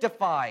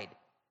sanctified,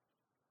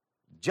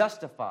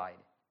 justified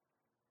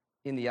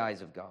in the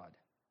eyes of God.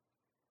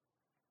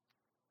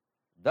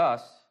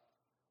 Thus,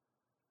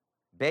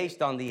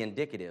 based on the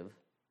indicative,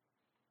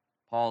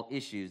 Paul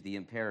issues the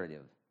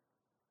imperative.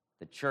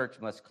 The church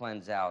must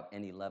cleanse out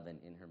any leaven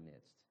in her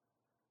midst.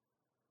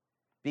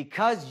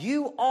 Because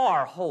you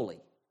are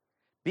holy,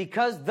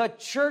 because the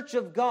church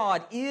of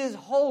God is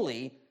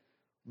holy,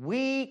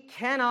 we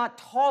cannot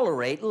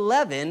tolerate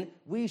leaven.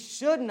 We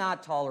should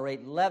not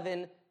tolerate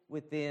leaven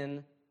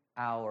within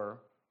our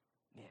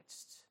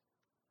midst.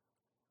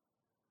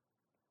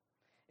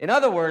 In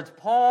other words,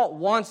 Paul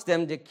wants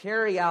them to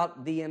carry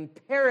out the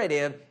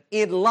imperative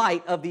in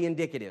light of the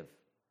indicative.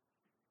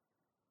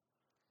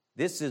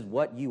 This is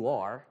what you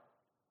are.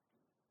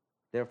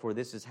 Therefore,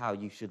 this is how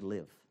you should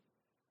live.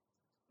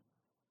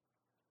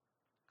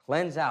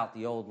 Cleanse out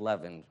the old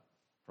leaven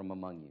from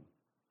among you.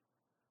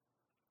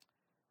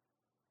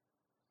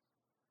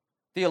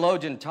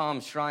 Theologian Tom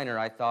Schreiner,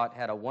 I thought,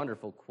 had a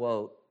wonderful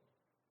quote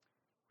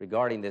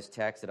regarding this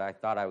text that I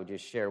thought I would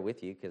just share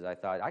with you, because I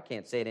thought I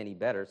can't say it any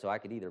better, so I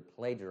could either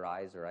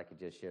plagiarize or I could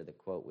just share the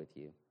quote with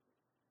you.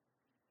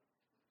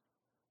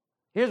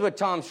 Here's what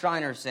Tom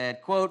Schreiner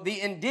said, quote,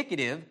 "The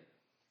indicative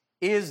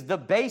is the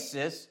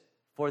basis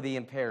for the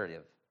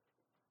imperative.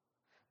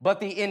 But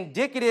the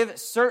indicative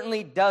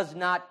certainly does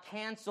not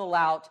cancel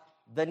out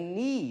the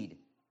need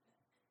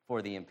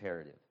for the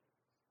imperative.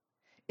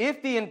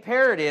 If the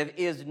imperative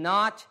is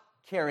not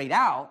carried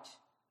out,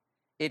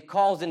 it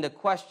calls into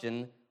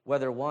question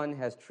whether one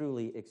has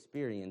truly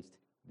experienced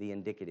the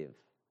indicative.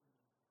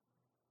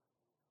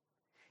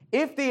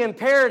 If the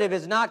imperative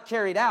is not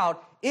carried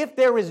out, if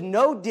there is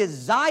no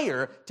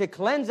desire to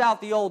cleanse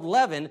out the old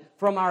leaven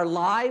from our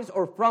lives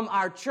or from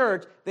our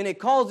church, then it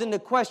calls into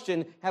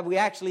question, have we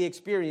actually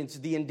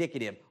experienced the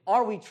indicative?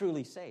 Are we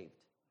truly saved?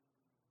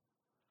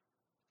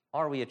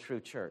 Are we a true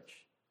church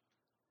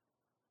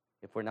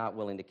if we're not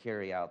willing to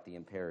carry out the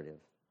imperative?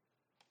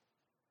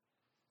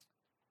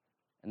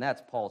 And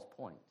that's Paul's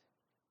point.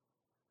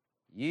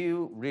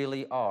 You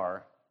really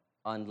are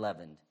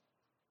unleavened.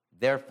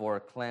 Therefore,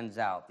 cleanse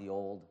out the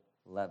old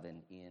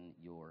leaven in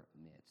your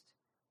midst.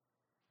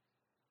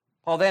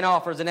 Paul then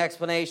offers an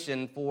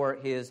explanation for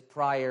his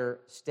prior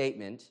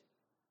statement.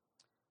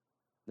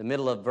 The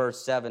middle of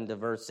verse 7 to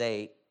verse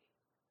 8.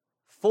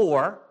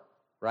 For,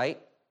 right?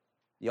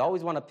 You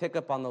always want to pick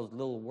up on those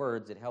little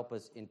words that help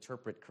us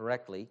interpret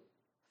correctly.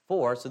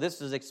 For, so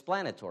this is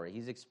explanatory.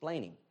 He's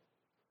explaining.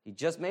 He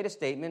just made a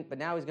statement, but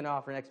now he's going to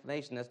offer an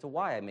explanation as to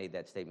why I made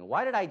that statement.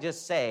 Why did I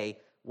just say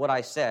what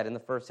I said in the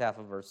first half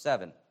of verse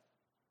 7?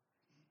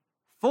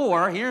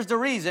 For, here's the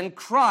reason,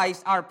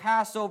 Christ, our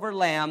Passover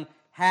lamb,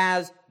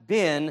 has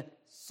been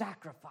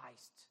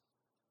sacrificed.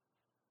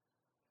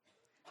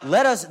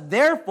 Let us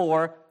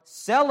therefore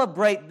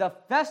celebrate the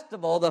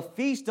festival, the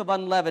feast of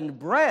unleavened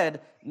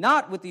bread,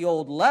 not with the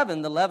old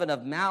leaven, the leaven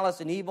of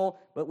malice and evil,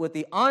 but with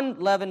the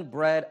unleavened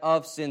bread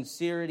of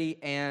sincerity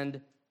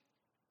and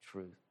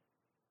truth.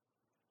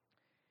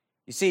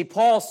 You see,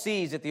 Paul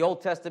sees that the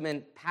Old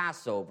Testament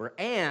Passover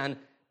and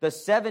the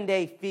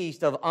 7-day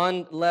feast of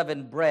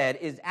unleavened bread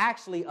is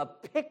actually a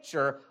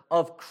picture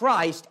of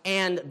Christ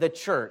and the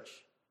church.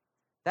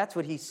 That's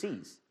what he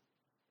sees.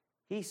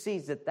 He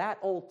sees that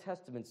Old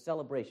Testament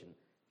celebration,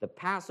 the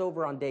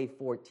Passover on day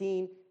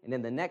 14, and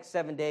then the next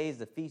 7 days,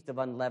 the Feast of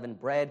Unleavened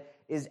Bread,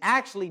 is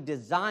actually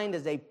designed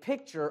as a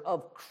picture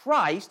of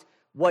Christ,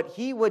 what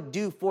he would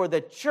do for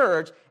the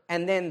church,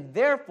 and then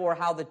therefore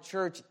how the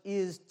church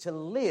is to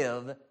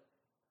live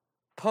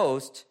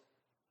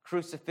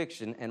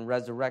post-crucifixion and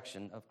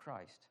resurrection of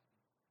Christ.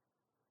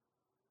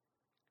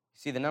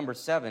 See, the number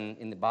 7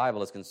 in the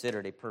Bible is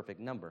considered a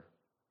perfect number.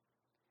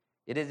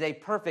 It is a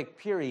perfect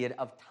period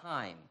of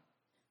time.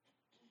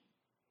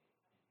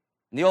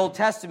 In the Old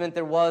Testament,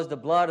 there was the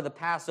blood of the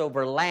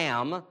Passover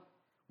lamb,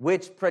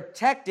 which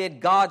protected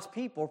God's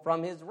people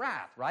from his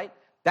wrath, right?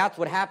 That's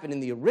what happened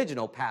in the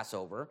original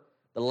Passover.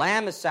 The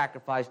lamb is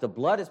sacrificed, the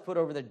blood is put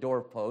over the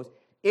doorpost.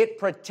 It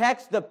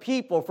protects the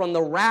people from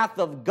the wrath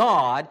of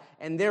God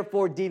and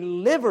therefore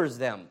delivers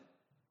them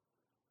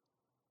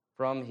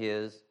from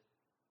his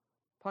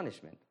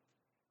punishment.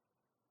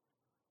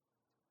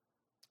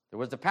 There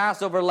was the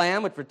Passover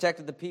lamb which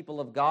protected the people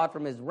of God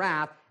from his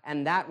wrath,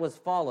 and that was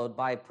followed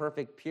by a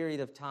perfect period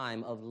of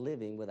time of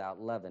living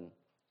without leaven.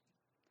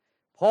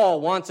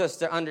 Paul wants us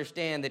to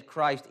understand that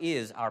Christ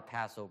is our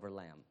Passover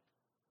lamb.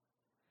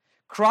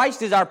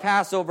 Christ is our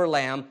Passover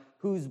lamb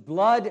whose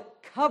blood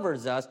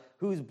covers us,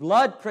 whose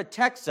blood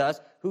protects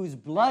us, whose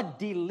blood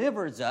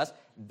delivers us.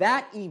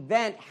 That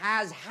event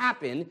has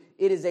happened.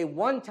 It is a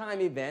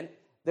one-time event.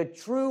 The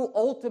true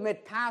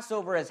ultimate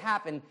Passover has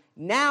happened.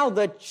 Now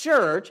the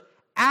church,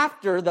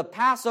 after the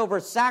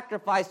Passover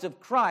sacrifice of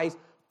Christ,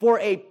 for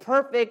a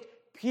perfect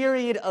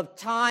period of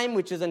time,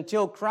 which is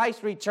until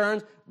Christ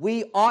returns,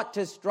 we ought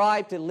to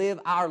strive to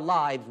live our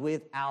lives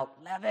without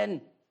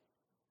leaven.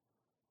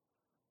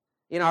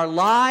 In our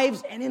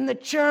lives and in the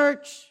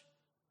church.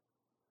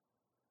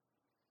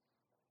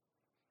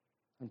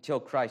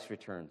 Until Christ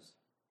returns.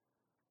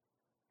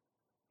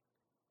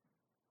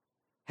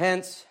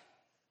 Hence,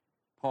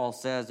 Paul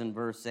says in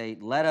verse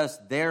 8, let us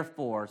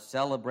therefore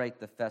celebrate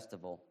the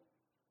festival,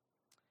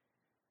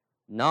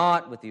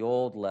 not with the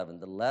old leaven,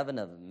 the leaven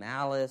of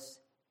malice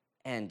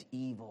and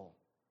evil.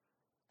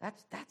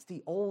 That's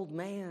the old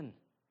man.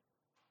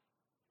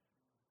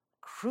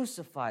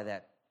 Crucify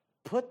that.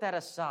 Put that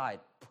aside.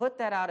 Put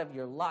that out of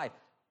your life.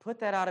 Put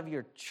that out of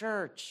your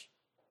church.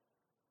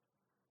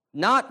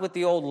 Not with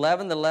the old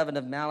leaven, the leaven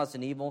of malice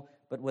and evil,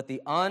 but with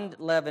the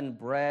unleavened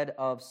bread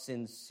of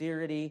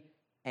sincerity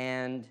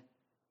and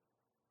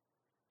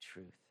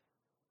truth.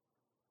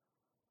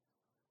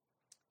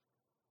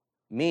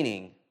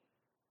 Meaning,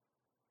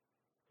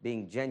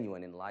 being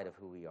genuine in light of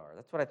who we are.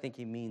 That's what I think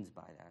he means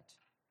by that.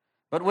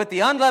 But with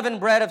the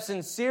unleavened bread of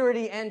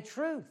sincerity and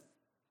truth.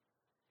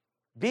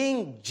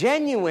 Being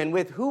genuine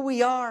with who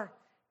we are.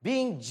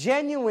 Being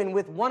genuine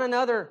with one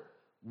another.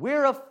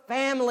 We're a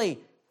family.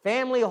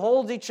 Family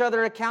holds each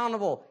other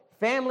accountable.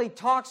 Family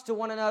talks to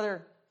one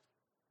another.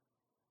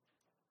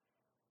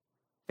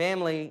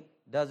 Family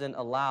doesn't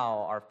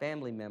allow our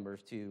family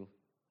members to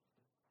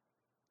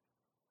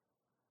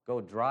go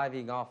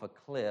driving off a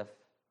cliff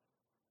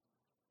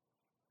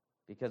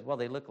because, well,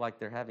 they look like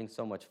they're having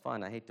so much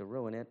fun. I hate to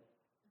ruin it.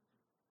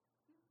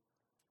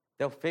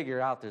 They'll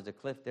figure out there's a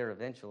cliff there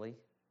eventually.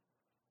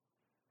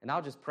 And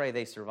I'll just pray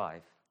they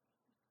survive.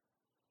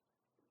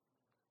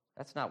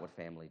 That's not what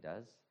family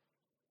does.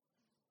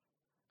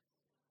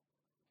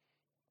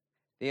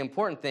 The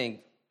important thing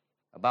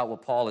about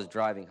what Paul is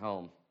driving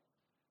home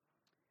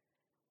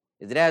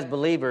is that as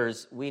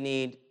believers, we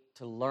need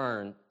to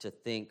learn to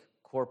think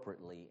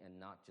corporately and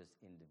not just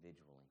individually.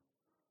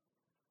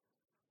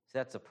 So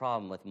that's a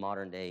problem with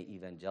modern-day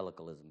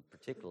evangelicalism,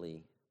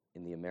 particularly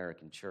in the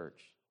American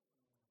church.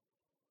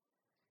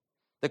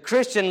 The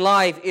Christian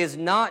life is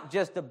not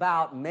just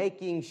about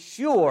making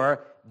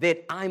sure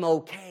that I'm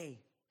okay.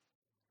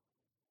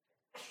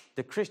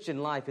 The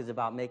Christian life is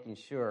about making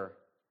sure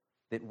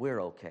that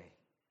we're okay.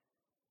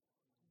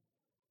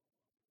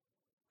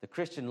 The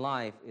Christian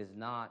life is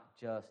not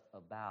just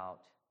about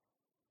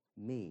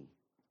me.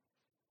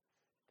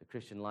 The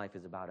Christian life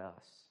is about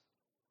us.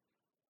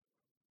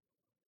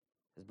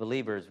 As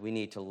believers, we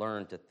need to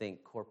learn to think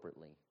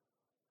corporately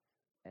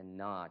and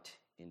not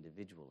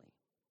individually.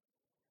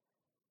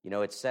 You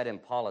know, it's said in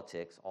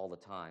politics all the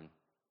time.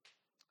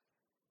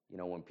 You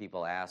know, when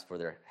people ask for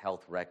their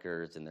health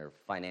records and their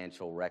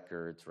financial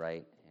records,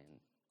 right? And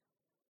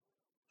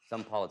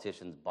some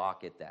politicians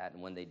balk at that,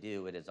 and when they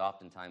do, it is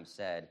oftentimes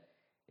said,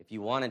 if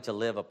you wanted to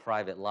live a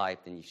private life,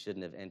 then you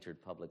shouldn't have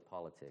entered public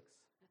politics.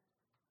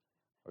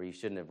 Or you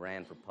shouldn't have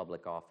ran for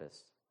public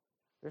office.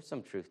 There's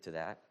some truth to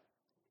that.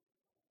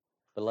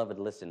 Beloved,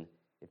 listen,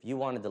 if you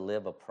wanted to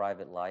live a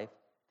private life,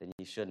 then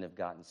you shouldn't have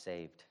gotten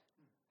saved.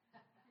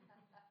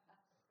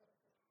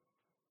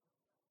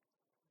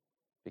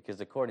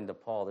 Because according to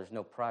Paul, there's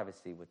no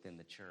privacy within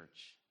the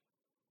church.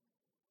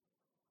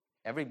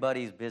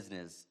 Everybody's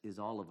business is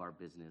all of our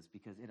business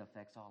because it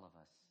affects all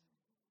of us.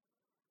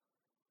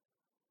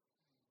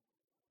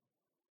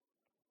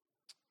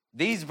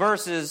 These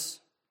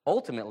verses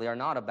ultimately are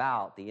not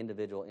about the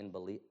individual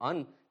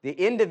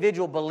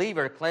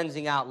believer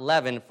cleansing out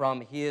leaven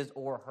from his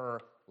or her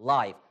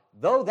life.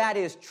 Though that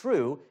is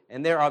true,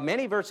 and there are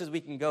many verses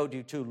we can go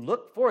to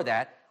look for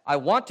that, I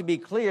want to be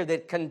clear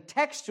that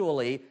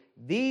contextually,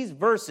 these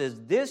verses,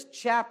 this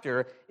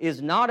chapter,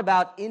 is not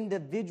about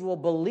individual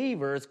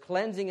believers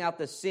cleansing out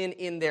the sin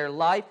in their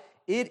life.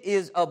 It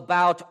is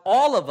about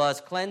all of us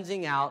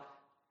cleansing out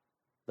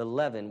the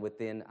leaven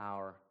within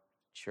our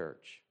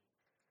church.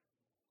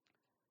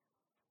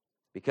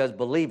 Because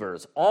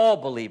believers, all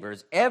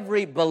believers,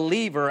 every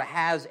believer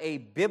has a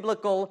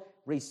biblical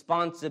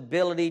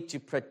responsibility to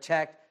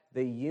protect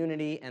the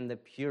unity and the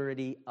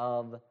purity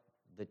of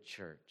the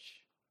church.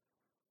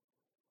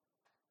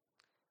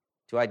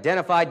 To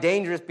identify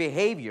dangerous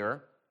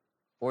behavior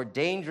or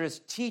dangerous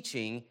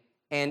teaching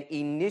and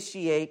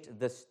initiate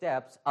the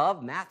steps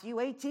of Matthew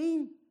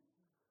 18.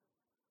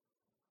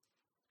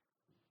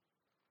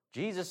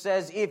 Jesus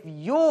says, if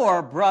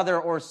your brother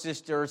or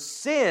sister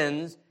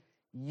sins,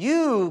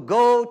 you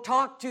go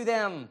talk to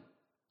them.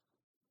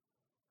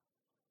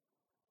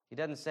 He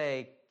doesn't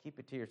say, keep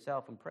it to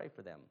yourself and pray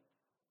for them.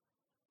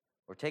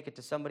 Or take it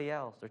to somebody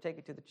else. Or take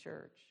it to the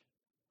church.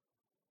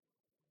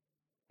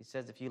 He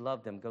says, if you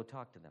love them, go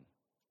talk to them.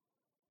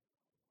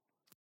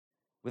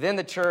 Within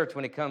the church,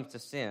 when it comes to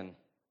sin,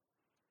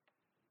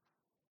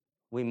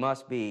 we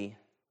must be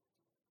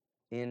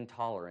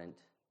intolerant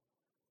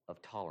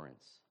of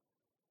tolerance.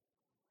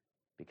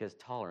 Because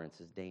tolerance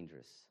is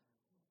dangerous.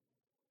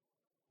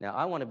 Now,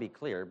 I want to be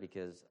clear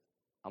because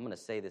I'm going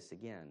to say this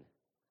again.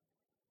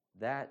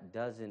 That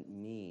doesn't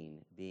mean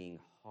being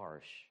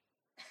harsh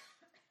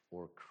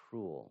or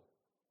cruel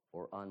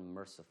or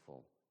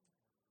unmerciful.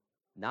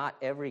 Not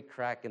every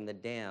crack in the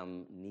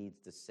dam needs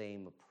the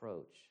same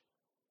approach.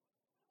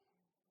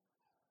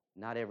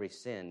 Not every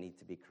sin needs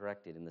to be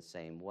corrected in the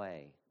same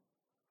way.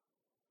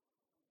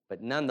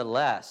 But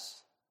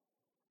nonetheless,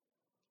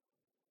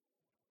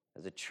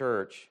 as a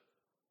church,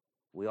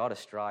 we ought to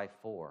strive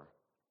for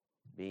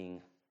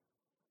being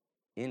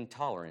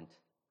intolerant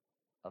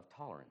of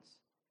tolerance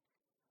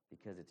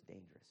because it's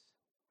dangerous.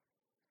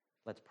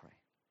 Let's pray.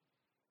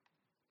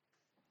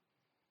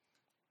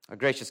 Our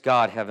gracious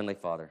God, Heavenly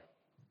Father,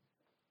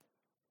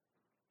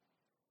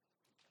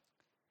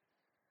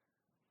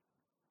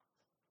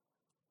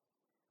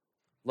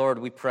 Lord,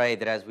 we pray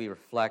that as we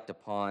reflect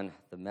upon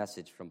the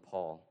message from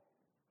Paul,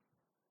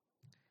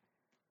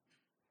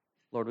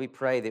 Lord, we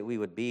pray that we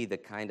would be the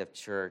kind of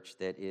church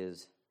that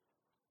is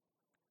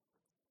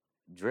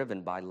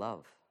driven by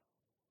love.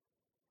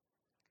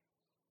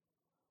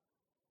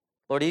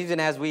 Lord, even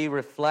as we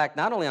reflect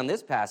not only on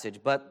this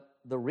passage, but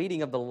the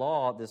reading of the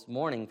law this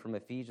morning from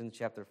Ephesians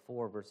chapter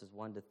 4, verses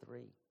 1 to 3.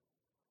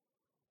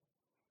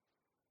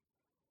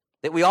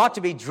 That we ought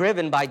to be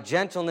driven by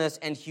gentleness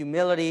and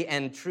humility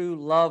and true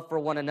love for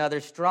one another,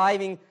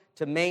 striving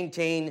to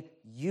maintain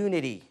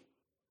unity.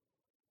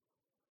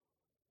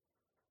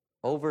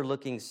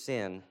 Overlooking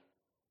sin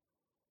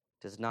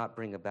does not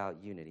bring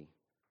about unity.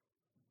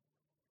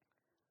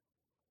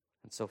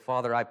 And so,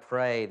 Father, I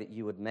pray that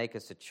you would make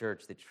us a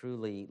church that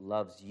truly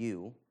loves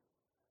you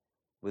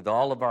with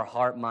all of our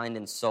heart, mind,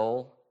 and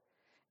soul.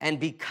 And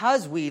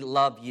because we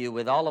love you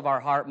with all of our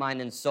heart,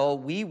 mind, and soul,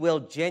 we will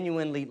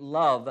genuinely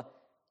love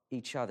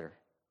each other.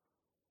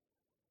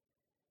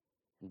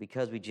 And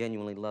because we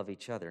genuinely love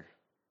each other,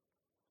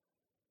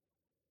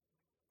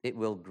 it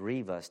will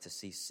grieve us to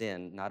see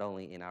sin not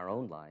only in our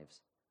own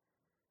lives,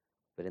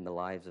 but in the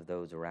lives of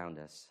those around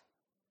us.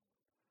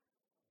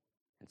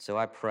 And so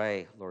I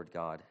pray, Lord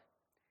God,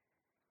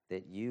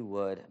 that you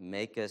would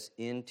make us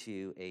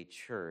into a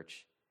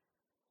church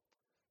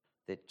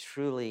that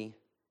truly,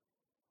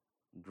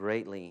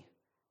 greatly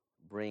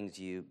brings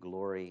you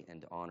glory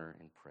and honor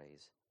and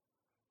praise.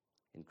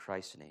 In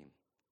Christ's name.